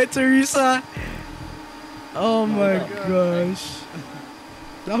out. Hey, Teresa. Oh, my gosh.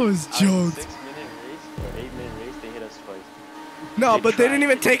 That was jokes. 6-minute race or 8-minute race, they hit us twice. No, but they didn't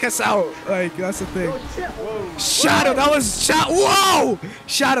even take us out. Like, that's the thing. Shadow, that was Whoa!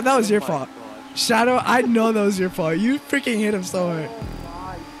 Shadow, that was your fault. Shadow, I know that was your fault. You freaking hit him so hard.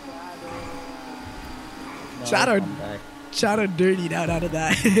 No, Shadow, I'm back. Shadow dirtied out of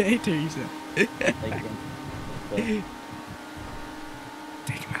that. Hey, Teresa. Take him.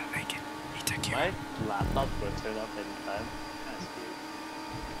 Take him out, Lincoln. He took you. My laptop will turn up anytime. That's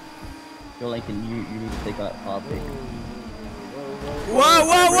Yo, like, you need to take that topic. Whoa,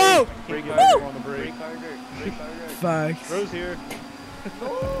 whoa, whoa! Brake Woo! harder on the brake. Break harder. Break harder. Facts. Rose here.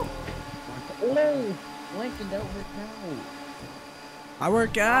 Oh, Lincoln, that worked out. I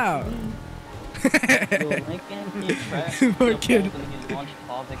work out. Yo, Lincoln, he crashed. Poor kid. He launched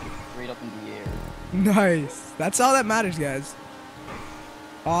topic straight up in the air. Nice. That's all that matters, guys.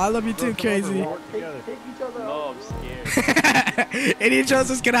 Oh, I love you too, Crazy. Work together. No, I'm scared. Any of us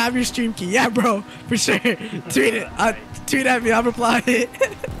is gonna have your stream key. Yeah, bro, for sure. Tweet it. Tweet at me. I'll reply it.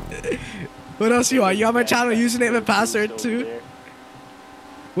 What else you want? You have my channel username and password too.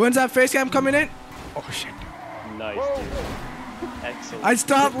 When's that face cam coming in? Oh shit. Nice, dude. Excellent. I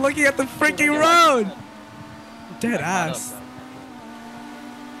stopped looking at the freaking road. Dead ass.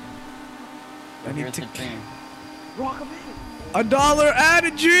 I need Here's to. the dream. $1 and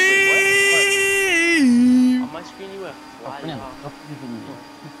a dream. On my screen, you went flying off.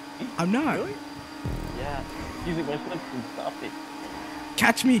 I'm not. Yeah. Using my foot to stop it.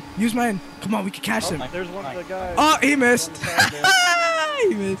 Catch me. Use mine. Come on, we can catch him. There's one of the guys. Oh, he missed. On the side there.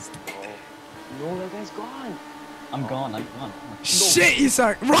 He missed. No, that guy's gone. I'm gone. I'm gone. Shit, you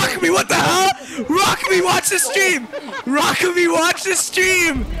suck. Rock me, what the hell? Rock me, watch the stream. Rock me, watch the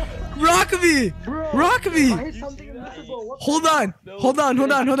stream. Rock me. Rock me. Hold on.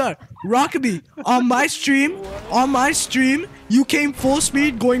 Rock me. On my stream, you came full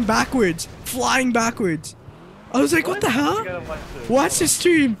speed going backwards. Flying backwards. I was like, what the hell? Watch the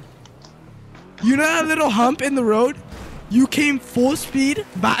stream. You know that little hump in the road? You came full speed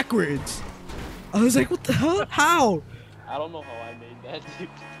backwards. I was like, what the hell? How? I don't know how I made that, dude.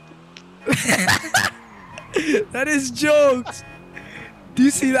 That is jokes. Do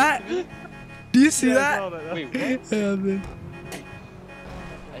you see that? Do you see that? Wait, what? Yeah, man.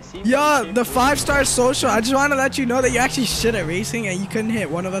 I see. Yo, the 5-star social. I just want to let you know that you're actually shit at racing and you couldn't hit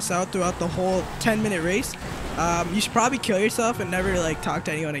one of us out throughout the whole 10-minute race. You should probably kill yourself and never like talk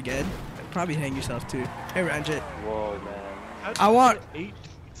to anyone again. Probably hang yourself too. Hey, Ranjit. Whoa, man. I want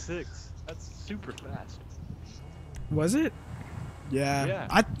 8.6. That's super fast. Was it? Yeah.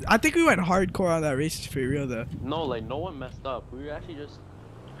 Yeah. I think we went hardcore on that race for real though. No, like no one messed up. We were actually just.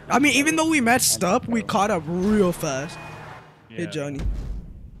 I mean, even though we messed up, we caught up real fast. Yeah. Hey, Johnny.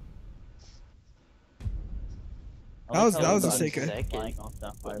 That was a sick one.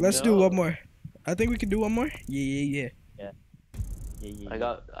 Let's do one more. I think we can do one more. Yeah. I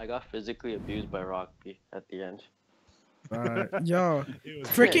got physically abused by Rocky at the end. Yo,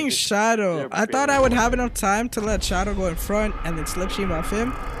 freaking Shadow. I thought I would have enough time to let Shadow go in front and then slipstream off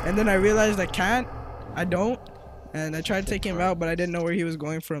him. And then I realized I can't. I don't. And I tried to take him out, but I didn't know where he was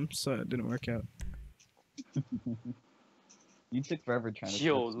going from, so it didn't work out. You took forever trying to.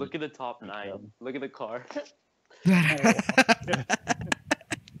 Yo, look at the top 9. Look at the car. Yeah,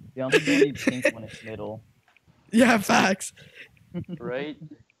 I'm the only pink one in the middle. Yeah, facts. Right?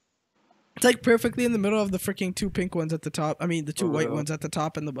 It's like perfectly in the middle of the freaking 2 pink ones at the top. I mean, the 2 white ones at the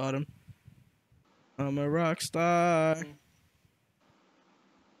top and the bottom. I'm a rock star.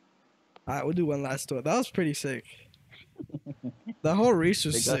 Alright, we'll do one last one. That was pretty sick. The whole race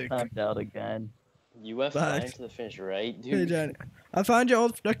was sick. They got timed out again. You went flying to the finish, right, dude? Hey, Johnny. I found your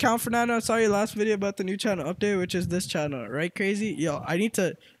old account, Fernando. I saw your last video about the new channel update, which is this channel, right? Crazy? Yo, I need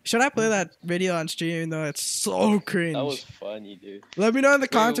to... Should I play that video on stream, even though it's so cringe? That was funny, dude. Let me know in the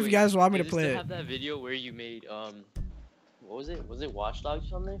comments if you guys want me to play it. Have that video where you made, what was it? Was it Watch Dogs or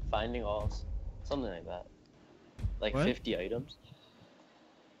something? Finding all... Something like that. Like what? 50 items.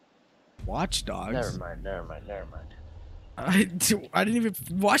 Watch Dogs? Never mind. I didn't even...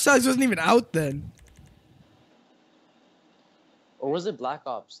 Watch Dogs wasn't even out then. Or was it Black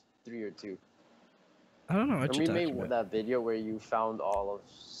Ops 3 or 2? I don't know what you're talking about. We made that video where you found all of...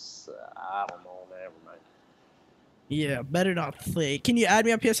 I don't know, never mind. Yeah, better not play. Can you add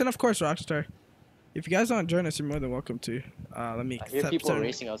me on PSN? Of course, Rockstar. If you guys want to join us, you're more than welcome to. Let me... I hear people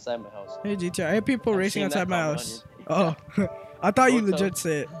racing outside my house. Hey, GT, I hear people racing outside my house. Oh, Oh, I thought you legit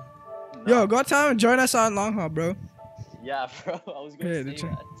said it. No. Yo, go tell him and join us on Long Haul, bro. Yeah, bro. I was gonna say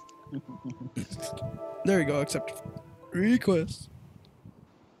that. There we go. Accept request.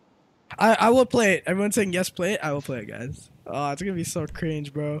 I will play it. Everyone's saying yes, play it. I will play it, guys. Oh, it's gonna be so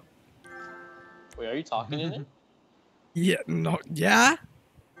cringe, bro. Wait, are you talking in it? Yeah. No. Yeah.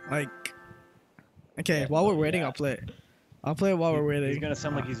 Like. Okay. While we're waiting, I'll play it. I'll play it while we're waiting. He's gonna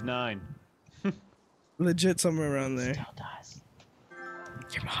sound like he's 9. Legit somewhere around there. Still does.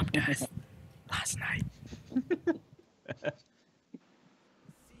 Your mom does. Last night.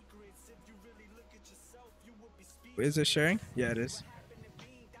 Is it sharing? Yeah, it is.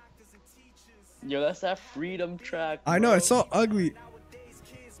 Yo, that's that freedom track. I know, it's so ugly.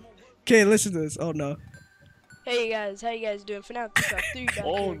 Okay, listen to this. Oh no. Hey guys, how you guys doing? Fernando 3 back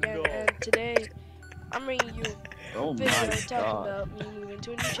here again, and today I'm bringing you a video talking about me moving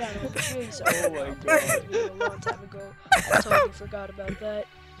to a new channel. It's really sorry. Oh my god. A long time ago. I totally forgot about that.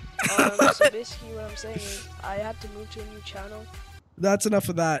 So basically what I'm saying is I have to move to a new channel. That's enough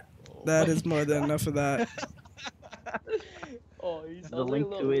of that. That is more than enough of that. Oh, he sounds The like a link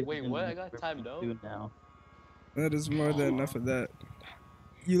to little... it. Wait, what? I got timed out. Now. That is more than enough of that.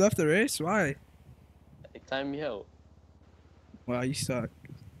 You left the race? Why? It timed me out. Wow, you suck.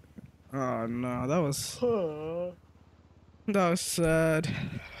 Oh no, that was sad.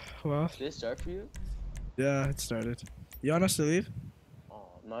 Well, Did it start for you? yeah, it started. You want us to leave? Oh,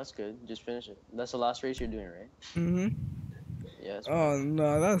 no, that's good. Just finish it. That's the last race you're doing, right? Mm-hmm. Yeah. That's Oh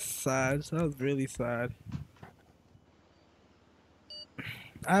no, that's sad. That was really sad.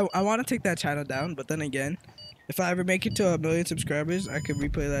 I want to take that channel down, but then again, if I ever make it to 1 million subscribers, I could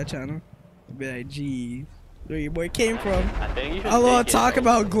replay that channel. I'd be like, geez, where your boy came from. I think you should I want take to talk it,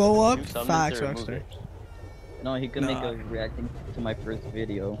 about glow up. do something Facts, to remove Rockstar. it. No, he could make a reacting to my first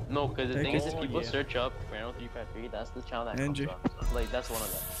video. No, because the thing is, if Oh, people yeah. search up Fernando 353, that's the channel that Andrew. comes up. Like, that's one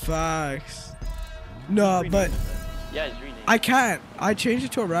of them. Facts. No, but Yeah, it's renamed. I can't. I changed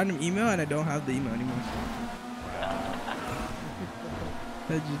it to a random email and I don't have the email anymore.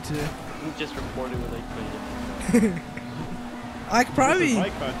 How'd you too? You just reported with like 20 I could probably,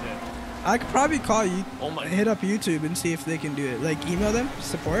 Like content. I could probably call you, Oh my hit up YouTube and see if they can do it. Like email them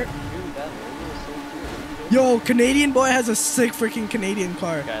support. dude, that logo is Yo, Canadian boy has a sick freaking Canadian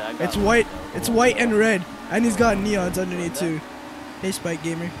car. Okay, I got It's one. white. It's white and red, and he's got neons underneath too. Hey, Spike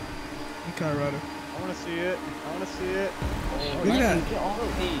Gamer, in Colorado. I want to see it. I want to see it. Look at that. Get all the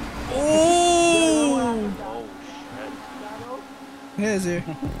way. Oh! Oh shit. Here's here.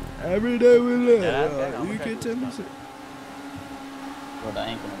 Every day we live. Yeah, that's good. You can tell me so. Bro, that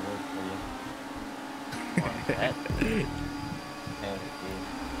ain't gonna work for you. That- Hell,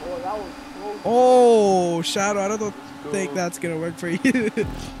 Oh, that was close. Oh, Shadow, I don't Let's think go. that's gonna work for you.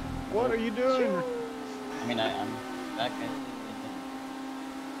 What are you doing? I mean, I'm back in.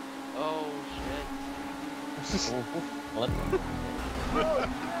 Oh shit. What?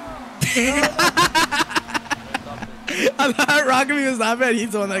 I thought Rockamy was not bad.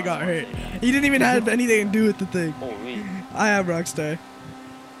 He's the one that got hurt. He didn't even have anything to do with the thing. Holy. I am Rockstar.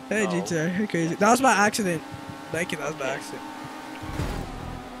 Hey, No. GTA, you're crazy. That was my accident. Thank you, that was my accident.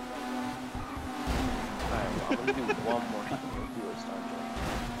 Alright, well, I'm gonna do one more. Do a star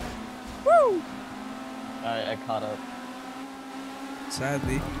jump. Woo! Alright, I caught up.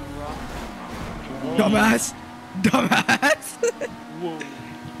 Sadly. Dumbass! Dumbass! Whoa.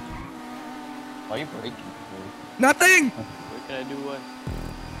 Why are you breaking? Nothing! What can I do? What?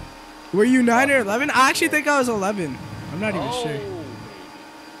 Were you 9 or 11? I actually think I was 11. I'm not even Oh, sure. baby.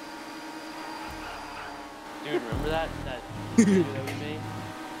 Dude, remember that video that we made?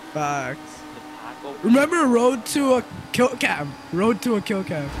 Facts. The tackle. Remember Road to a Kill Cam? Road to a Kill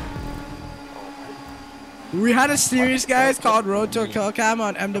Cam. We had a series, guys, called Road to a Kill Cam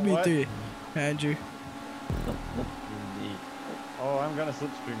on MW3. Andrew. Oh, I'm gonna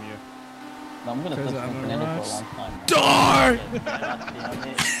slipstream you. No, I'm gonna Because flip I'm from a Fernando for a Ross. long time. Darn!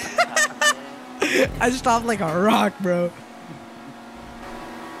 Yeah, I stopped like a rock, bro. Ooh,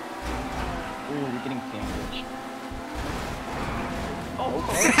 we're getting sandwiched.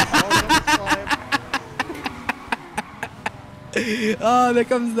 Oh, there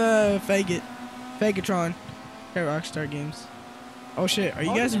comes the faggot. Fagatron. Okay, Rockstar Games. Oh shit, are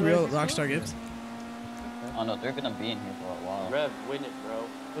you guys real Rockstar Games? Oh no, they're gonna be in here for a while. Rev, win it, bro.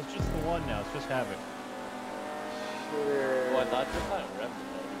 It's just the one now. It's just have it. Oh, I thought you were playing Rev.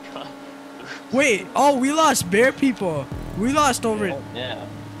 Wait, oh, we lost bare people. We lost over, Oh, yeah.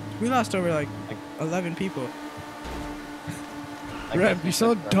 like 11 people. I Rev, guess you're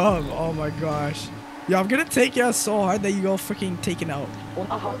so that's dumb. right. Oh my gosh. Yo, I'm gonna take you out so hard that you go freaking taken out. I was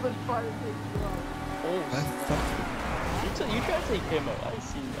trying to take you out. Oh, That's tough. you tried to take him out. I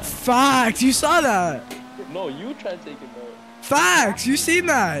seen that. Facts, you saw that. No, you tried to take him out. Facts, you seen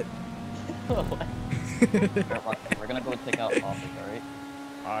that. We're gonna go take out office, alright?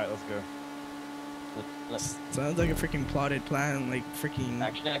 Alright, let's go. Let's Sounds like a freaking plotted plan, like freaking.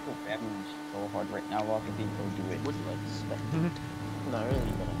 actually I could grab him so hard right now, Rocket Bean, go do it. What do you expect? Not really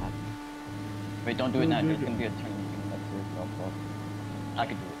gonna happen. Wait, don't do it now, there's gonna be a turn. I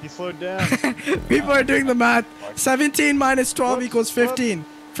could do it. He slowed down. People are doing the math. 17 minus 12 Whoops, equals 15.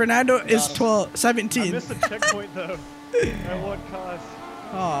 Fernando is 12, I 17. missed a checkpoint though. At what cost?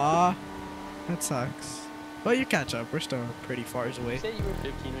 Aw, that sucks. Well, you catch up. We're still pretty far You away. said you were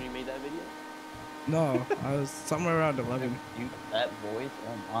 15 when you made that video? No, I was somewhere around 11. You, that voice,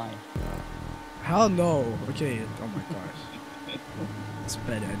 oh my. Hell no. Okay. Oh my gosh. It's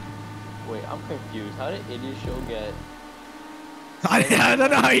bad end. Wait, I'm confused. How did Idiot Show get... I don't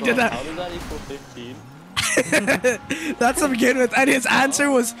know how he did How that. does that equal 15? That's to begin with. And his answer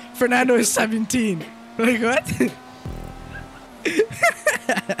was Fernando is 17. Like what?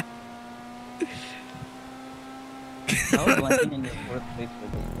 How is landing in your fourth place for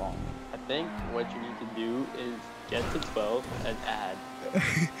this long? I think what you need to do is get to 12 and add.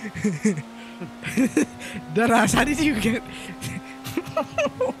 Deadass, how did you get...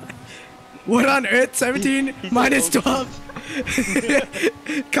 What on earth? 17 minus 12?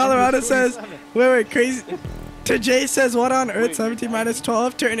 Colorado says... Wait, crazy... To Jay says, what on earth? 17 minus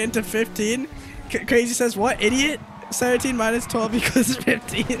 12 turn into 15? Crazy says, what, idiot? 17 minus 12 equals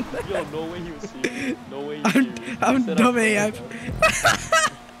 15. Yo, no way he was serious. No way he was I'm serious. I'm He said dumb I'm AF.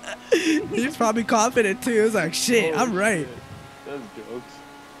 He's probably confident too. He was like, shit, I'm right. That's jokes.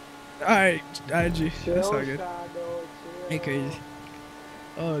 Alright, IG. Chill, That's all good. Shadow, Hey, chill. crazy.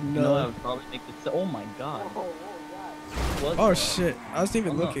 Oh No, I no. would probably make it. Oh my god. Oh, What? Oh shit. I wasn't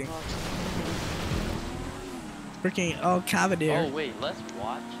even Oh, no. looking. Freaking, oh, Cavalier. Oh, wait, let's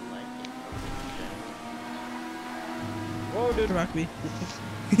watch like Whoa, dude. Come back me.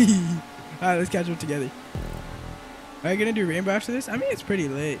 Alright, let's catch up together. Are you gonna do Rainbow after this? I mean, it's pretty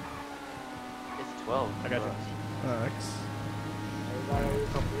late. It's 12. I got you.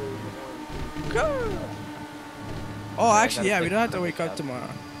 Go! Oh, actually, yeah, we don't have to wake up tomorrow.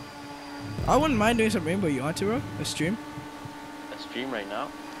 I wouldn't mind doing some rainbow. You want to, bro? A stream? A stream right now?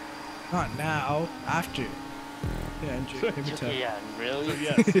 Not now. After. Yeah, Andrew. Let me tell. Okay, yeah, really?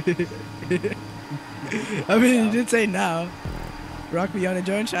 Yes. I mean, you did say now. Rock me, you wanna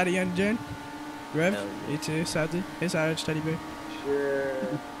join? Shadow, you wanna join? Rev, Hell you too, Sadly. Hey, Sarge, Teddy Bear. Sure.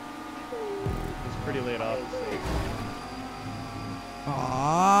 It's pretty late off.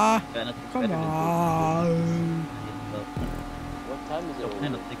 Aww. Better Come than on. What time is it?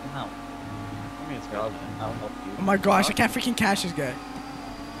 Fernando, take him out. I mean, it's I'll good. help you. Oh my gosh, I can't freaking catch this guy.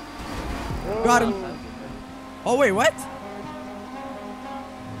 Got him. Oh, wait, what?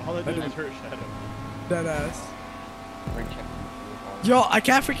 All I did was hurt Shadow. That ass. We're checking. Yo, I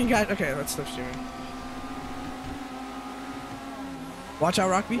can't freaking catch. Okay, let's stop streaming. Watch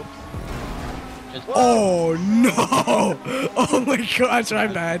out, Rockby. Just Oh no! Oh my gosh,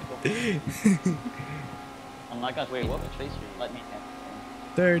 I'm bad. I'm not gonna Wait, what switch. place are you? Let me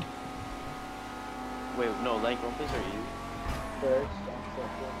in. Third. Wait, no, Lank, what place are you? First.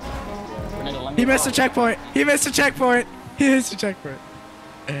 Fernando, let me He missed a out. checkpoint. He missed a checkpoint. He missed a checkpoint.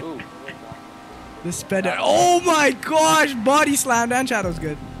 Ooh. The spinner. Oh my gosh! Body slammed and Shadow's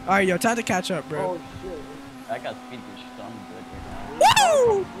good. Alright, yo, time to catch up, bro. Oh shit. I got speed boost, so I'm good right now.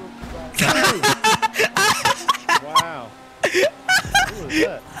 Woo! Wow. Who was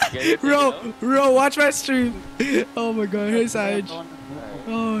that? Bro, watch my stream. Oh my god, here's Sage.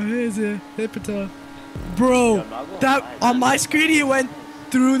 Oh, here's a Hippolyta. Bro, that on my screen he went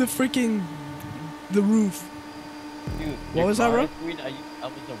through the freaking the roof. Dude, What was that, bro? I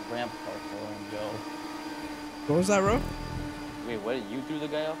was a ramp car for him, yo. What was that, bro? Wait, what did you threw the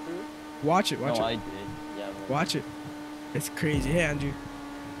guy off through? Watch it, No, watch I it, did. Yeah, man. watch it. It's crazy. Hey, Andrew.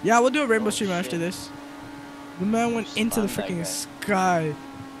 Yeah, we'll do a rainbow Oh, stream after shit. this. The man went into the Slammed that freaking guy. sky.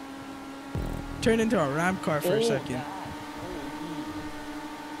 Turned into a ramp car for a Oh, second. God.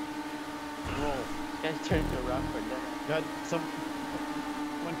 Bro, this guy's turned into a rock right now. Got some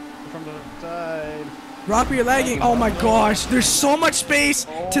one from the side. Rocky, you're lagging. Oh my gosh, there's so much space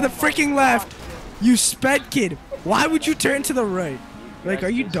to the freaking left. You sped kid. Why would you turn to the right? Like, are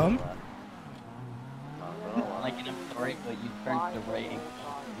you dumb? Like in a story, but you turned to the right.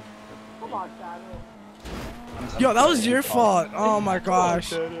 Come on, Shadow. Yo, that was your fault. Oh my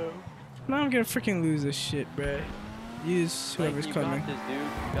gosh. Now I'm gonna freaking lose this shit, bruh. Use whoever's You coming. got this, dude.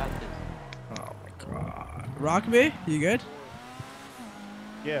 You got this. Oh my god. Rockby, you good?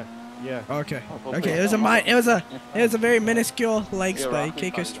 Yeah, yeah. Okay. Oh, Okay, it was a very minuscule leg Yeah, spike. Rocky's Okay,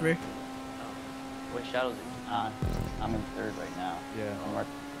 fine. Christopher. What shadows it? I'm in third right now. Yeah. I'm right-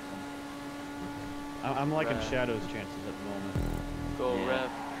 I'm liking Right. Shadow's chances at the moment. Go Yeah. Rev.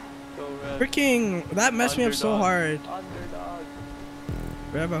 Go Rev. Freaking, that messed me up so Underdog. hard. Underdog.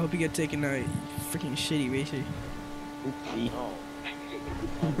 Rev, I hope you get taken out. You freaking shitty racer. Oopsie. Oh.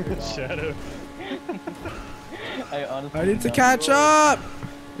 Shadow. I honestly I need to don't catch know. up.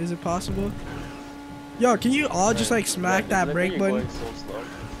 Is it possible? Yo, can you all just like smack that brake button?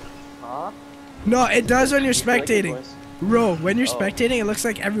 Huh? No, it does when you're spectating. Voice. Bro, when you're Oh. spectating, it looks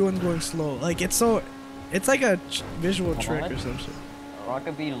like everyone's going slow. Like it's so, it's like a visual Come trick on. or some shit.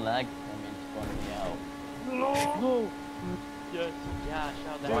 Rockaby lag for me and spun me out. No. Yes. Yeah,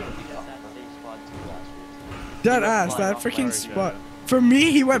 shout that. He got that same spot too last week. Dead He was ass, flying that off freaking Sorry, spot. Shadow. For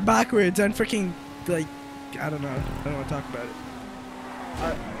me, he went backwards and freaking like, I don't know. I don't want to talk about it.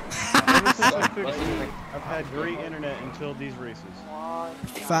 Ever since I fixed What's it, the trick? I've had great internet until these races.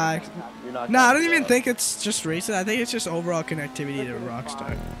 Facts. You're not No, I don't catching even up. think it's just racing. I think it's just overall connectivity to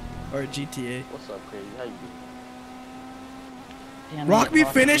Rockstar or GTA. What's up, crazy? How you doing? Damn it, Rockby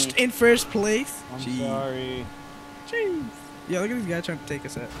Rockaby. finished in first place. I'm Jeez. sorry. Jeez. Yeah, look at this guy trying to take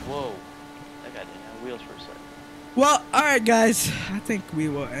us out. Whoa. That guy didn't have wheels for a second. Well, alright guys, I think we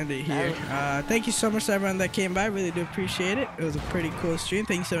will end it here. Thank you so much to everyone that came by, really do appreciate it. It was a pretty cool stream.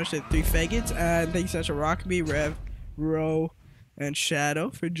 Thank you so much to the 3 faggots, and thank you so much to Rockby, Rev, Ro, and Shadow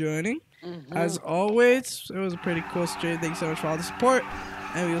for joining. As always, it was a pretty cool stream. Thank you so much for all the support,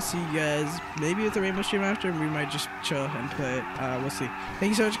 and we'll see you guys maybe with the Rainbow stream after, and we might just chill and play it. We'll see. Thank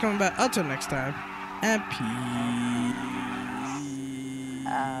you so much for coming back. Until next time, and peace.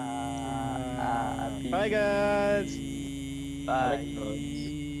 Bye, guys. Bye.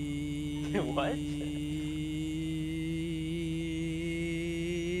 What?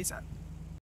 Peace out.